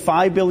putting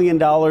 $5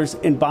 billion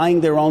in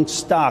buying their own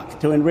stock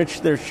to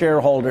enrich their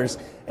shareholders.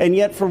 And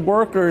yet for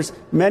workers,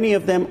 many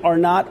of them are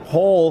not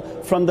whole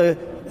from the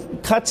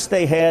cuts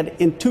they had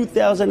in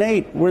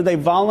 2008, where they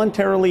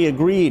voluntarily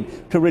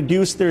agreed to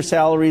reduce their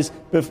salaries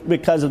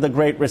because of the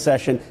Great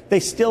Recession. They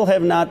still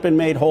have not been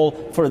made whole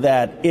for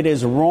that. It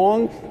is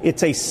wrong.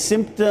 It's a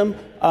symptom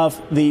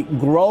of the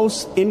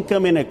gross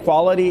income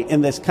inequality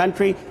in this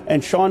country,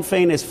 and Shawn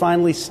Fain is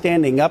finally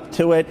standing up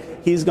to it.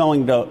 He's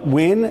going to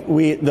win.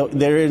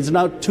 There is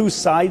no two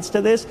sides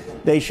to this.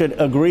 They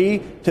should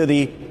agree to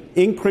the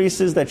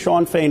increases that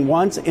Shawn Fain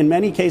wants. In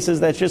many cases,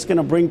 that's just going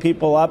to bring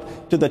people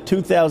up to the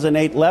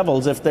 2008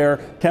 levels if they're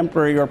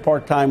temporary or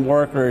part-time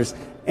workers.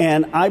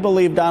 And I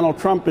believe Donald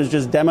Trump is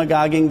just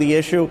demagoguing the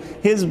issue.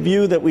 His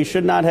view that we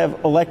should not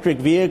have electric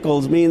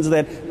vehicles means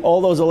that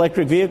all those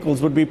electric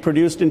vehicles would be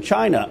produced in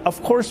China.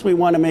 Of course, we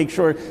want to make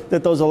sure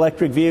that those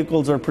electric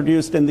vehicles are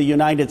produced in the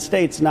United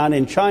States, not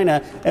in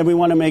China. And we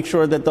want to make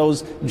sure that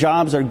those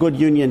jobs are good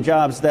union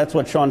jobs. That's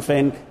what Shawn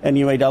Fain and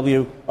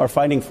UAW are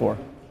fighting for.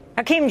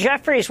 Hakeem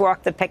Jeffries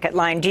walked the picket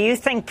line. Do you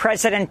think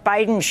President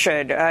Biden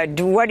should?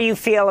 What do you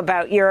feel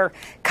about your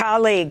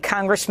colleague,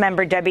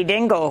 Congressmember Debbie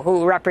Dingell,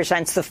 who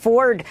represents the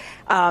Ford,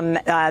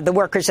 the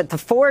workers at the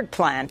Ford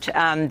plant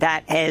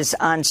that is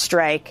on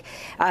strike,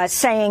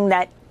 saying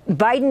that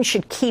Biden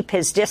should keep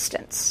his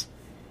distance?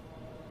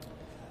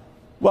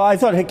 Well, I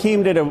thought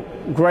Hakeem did a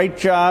great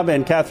job,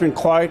 and Catherine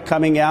Clark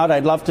coming out.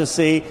 I'd love to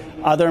see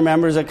other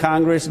members of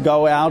Congress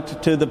go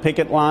out to the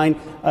picket line.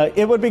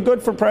 It would be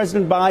good for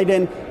President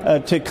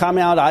Biden to come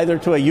out either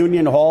to a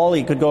union hall.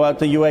 He could go out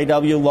to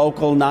UAW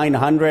Local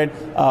 900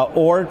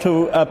 or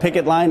to a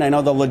picket line. I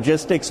know the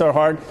logistics are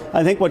hard.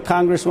 I think what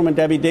Congresswoman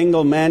Debbie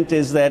Dingell meant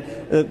is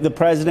that the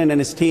president and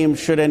his team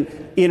shouldn't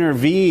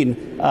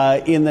intervene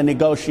in the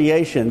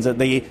negotiations.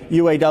 The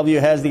UAW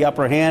has the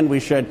upper hand. We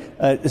should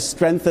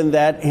strengthen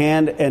that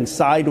hand and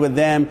side with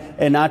them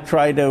and not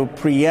try to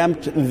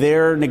preempt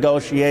their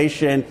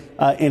negotiation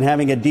in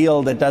having a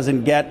deal that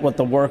doesn't get what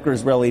the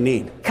workers really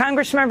need.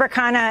 Congressmember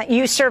Khanna,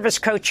 you serve as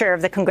co-chair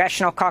of the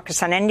Congressional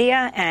Caucus on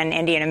India and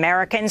Indian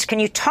Americans. Can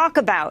you talk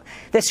about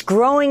this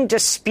growing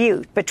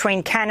dispute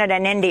between Canada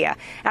and India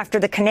after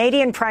the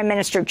Canadian Prime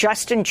Minister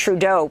Justin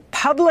Trudeau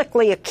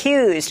publicly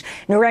accused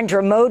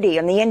Narendra Modi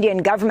and the Indian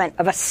government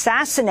of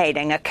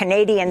assassinating a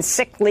Canadian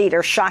Sikh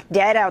leader shot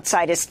dead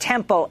outside his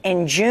temple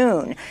in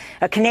June?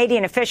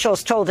 Canadian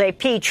officials told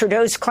AP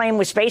Trudeau's claim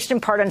was based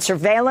in part on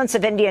surveillance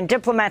of Indian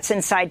diplomats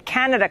inside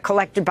Canada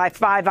collected by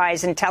Five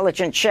Eyes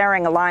Intelligence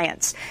Sharing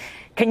Alliance.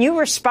 Can you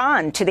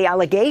respond to the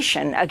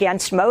allegation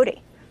against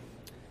Modi?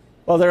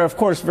 Well, there are, of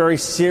course, very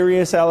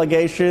serious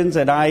allegations,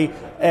 and I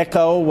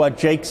echo what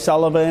Jake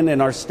Sullivan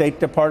and our State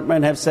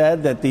Department have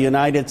said, that the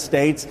United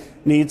States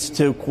needs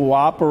to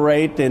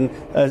cooperate in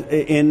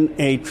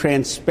a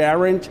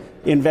transparent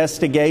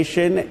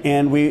investigation,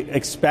 and we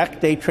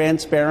expect a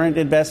transparent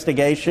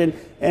investigation,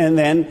 and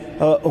then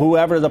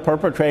whoever the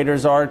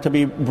perpetrators are to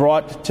be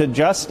brought to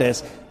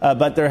justice.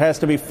 But there has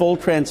to be full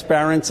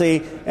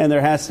transparency, and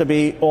there has to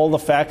be all the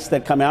facts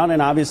that come out,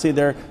 and obviously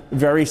they're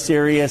very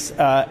serious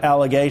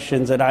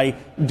allegations. And I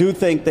do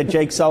think that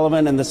Jake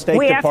Sullivan and the State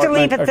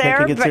Department are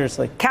taking it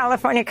seriously.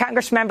 California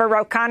Congressmember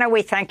Ro Khanna,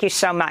 we thank you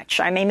so much.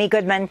 I'm Amy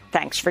Goodman.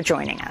 Thanks for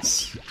joining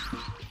us.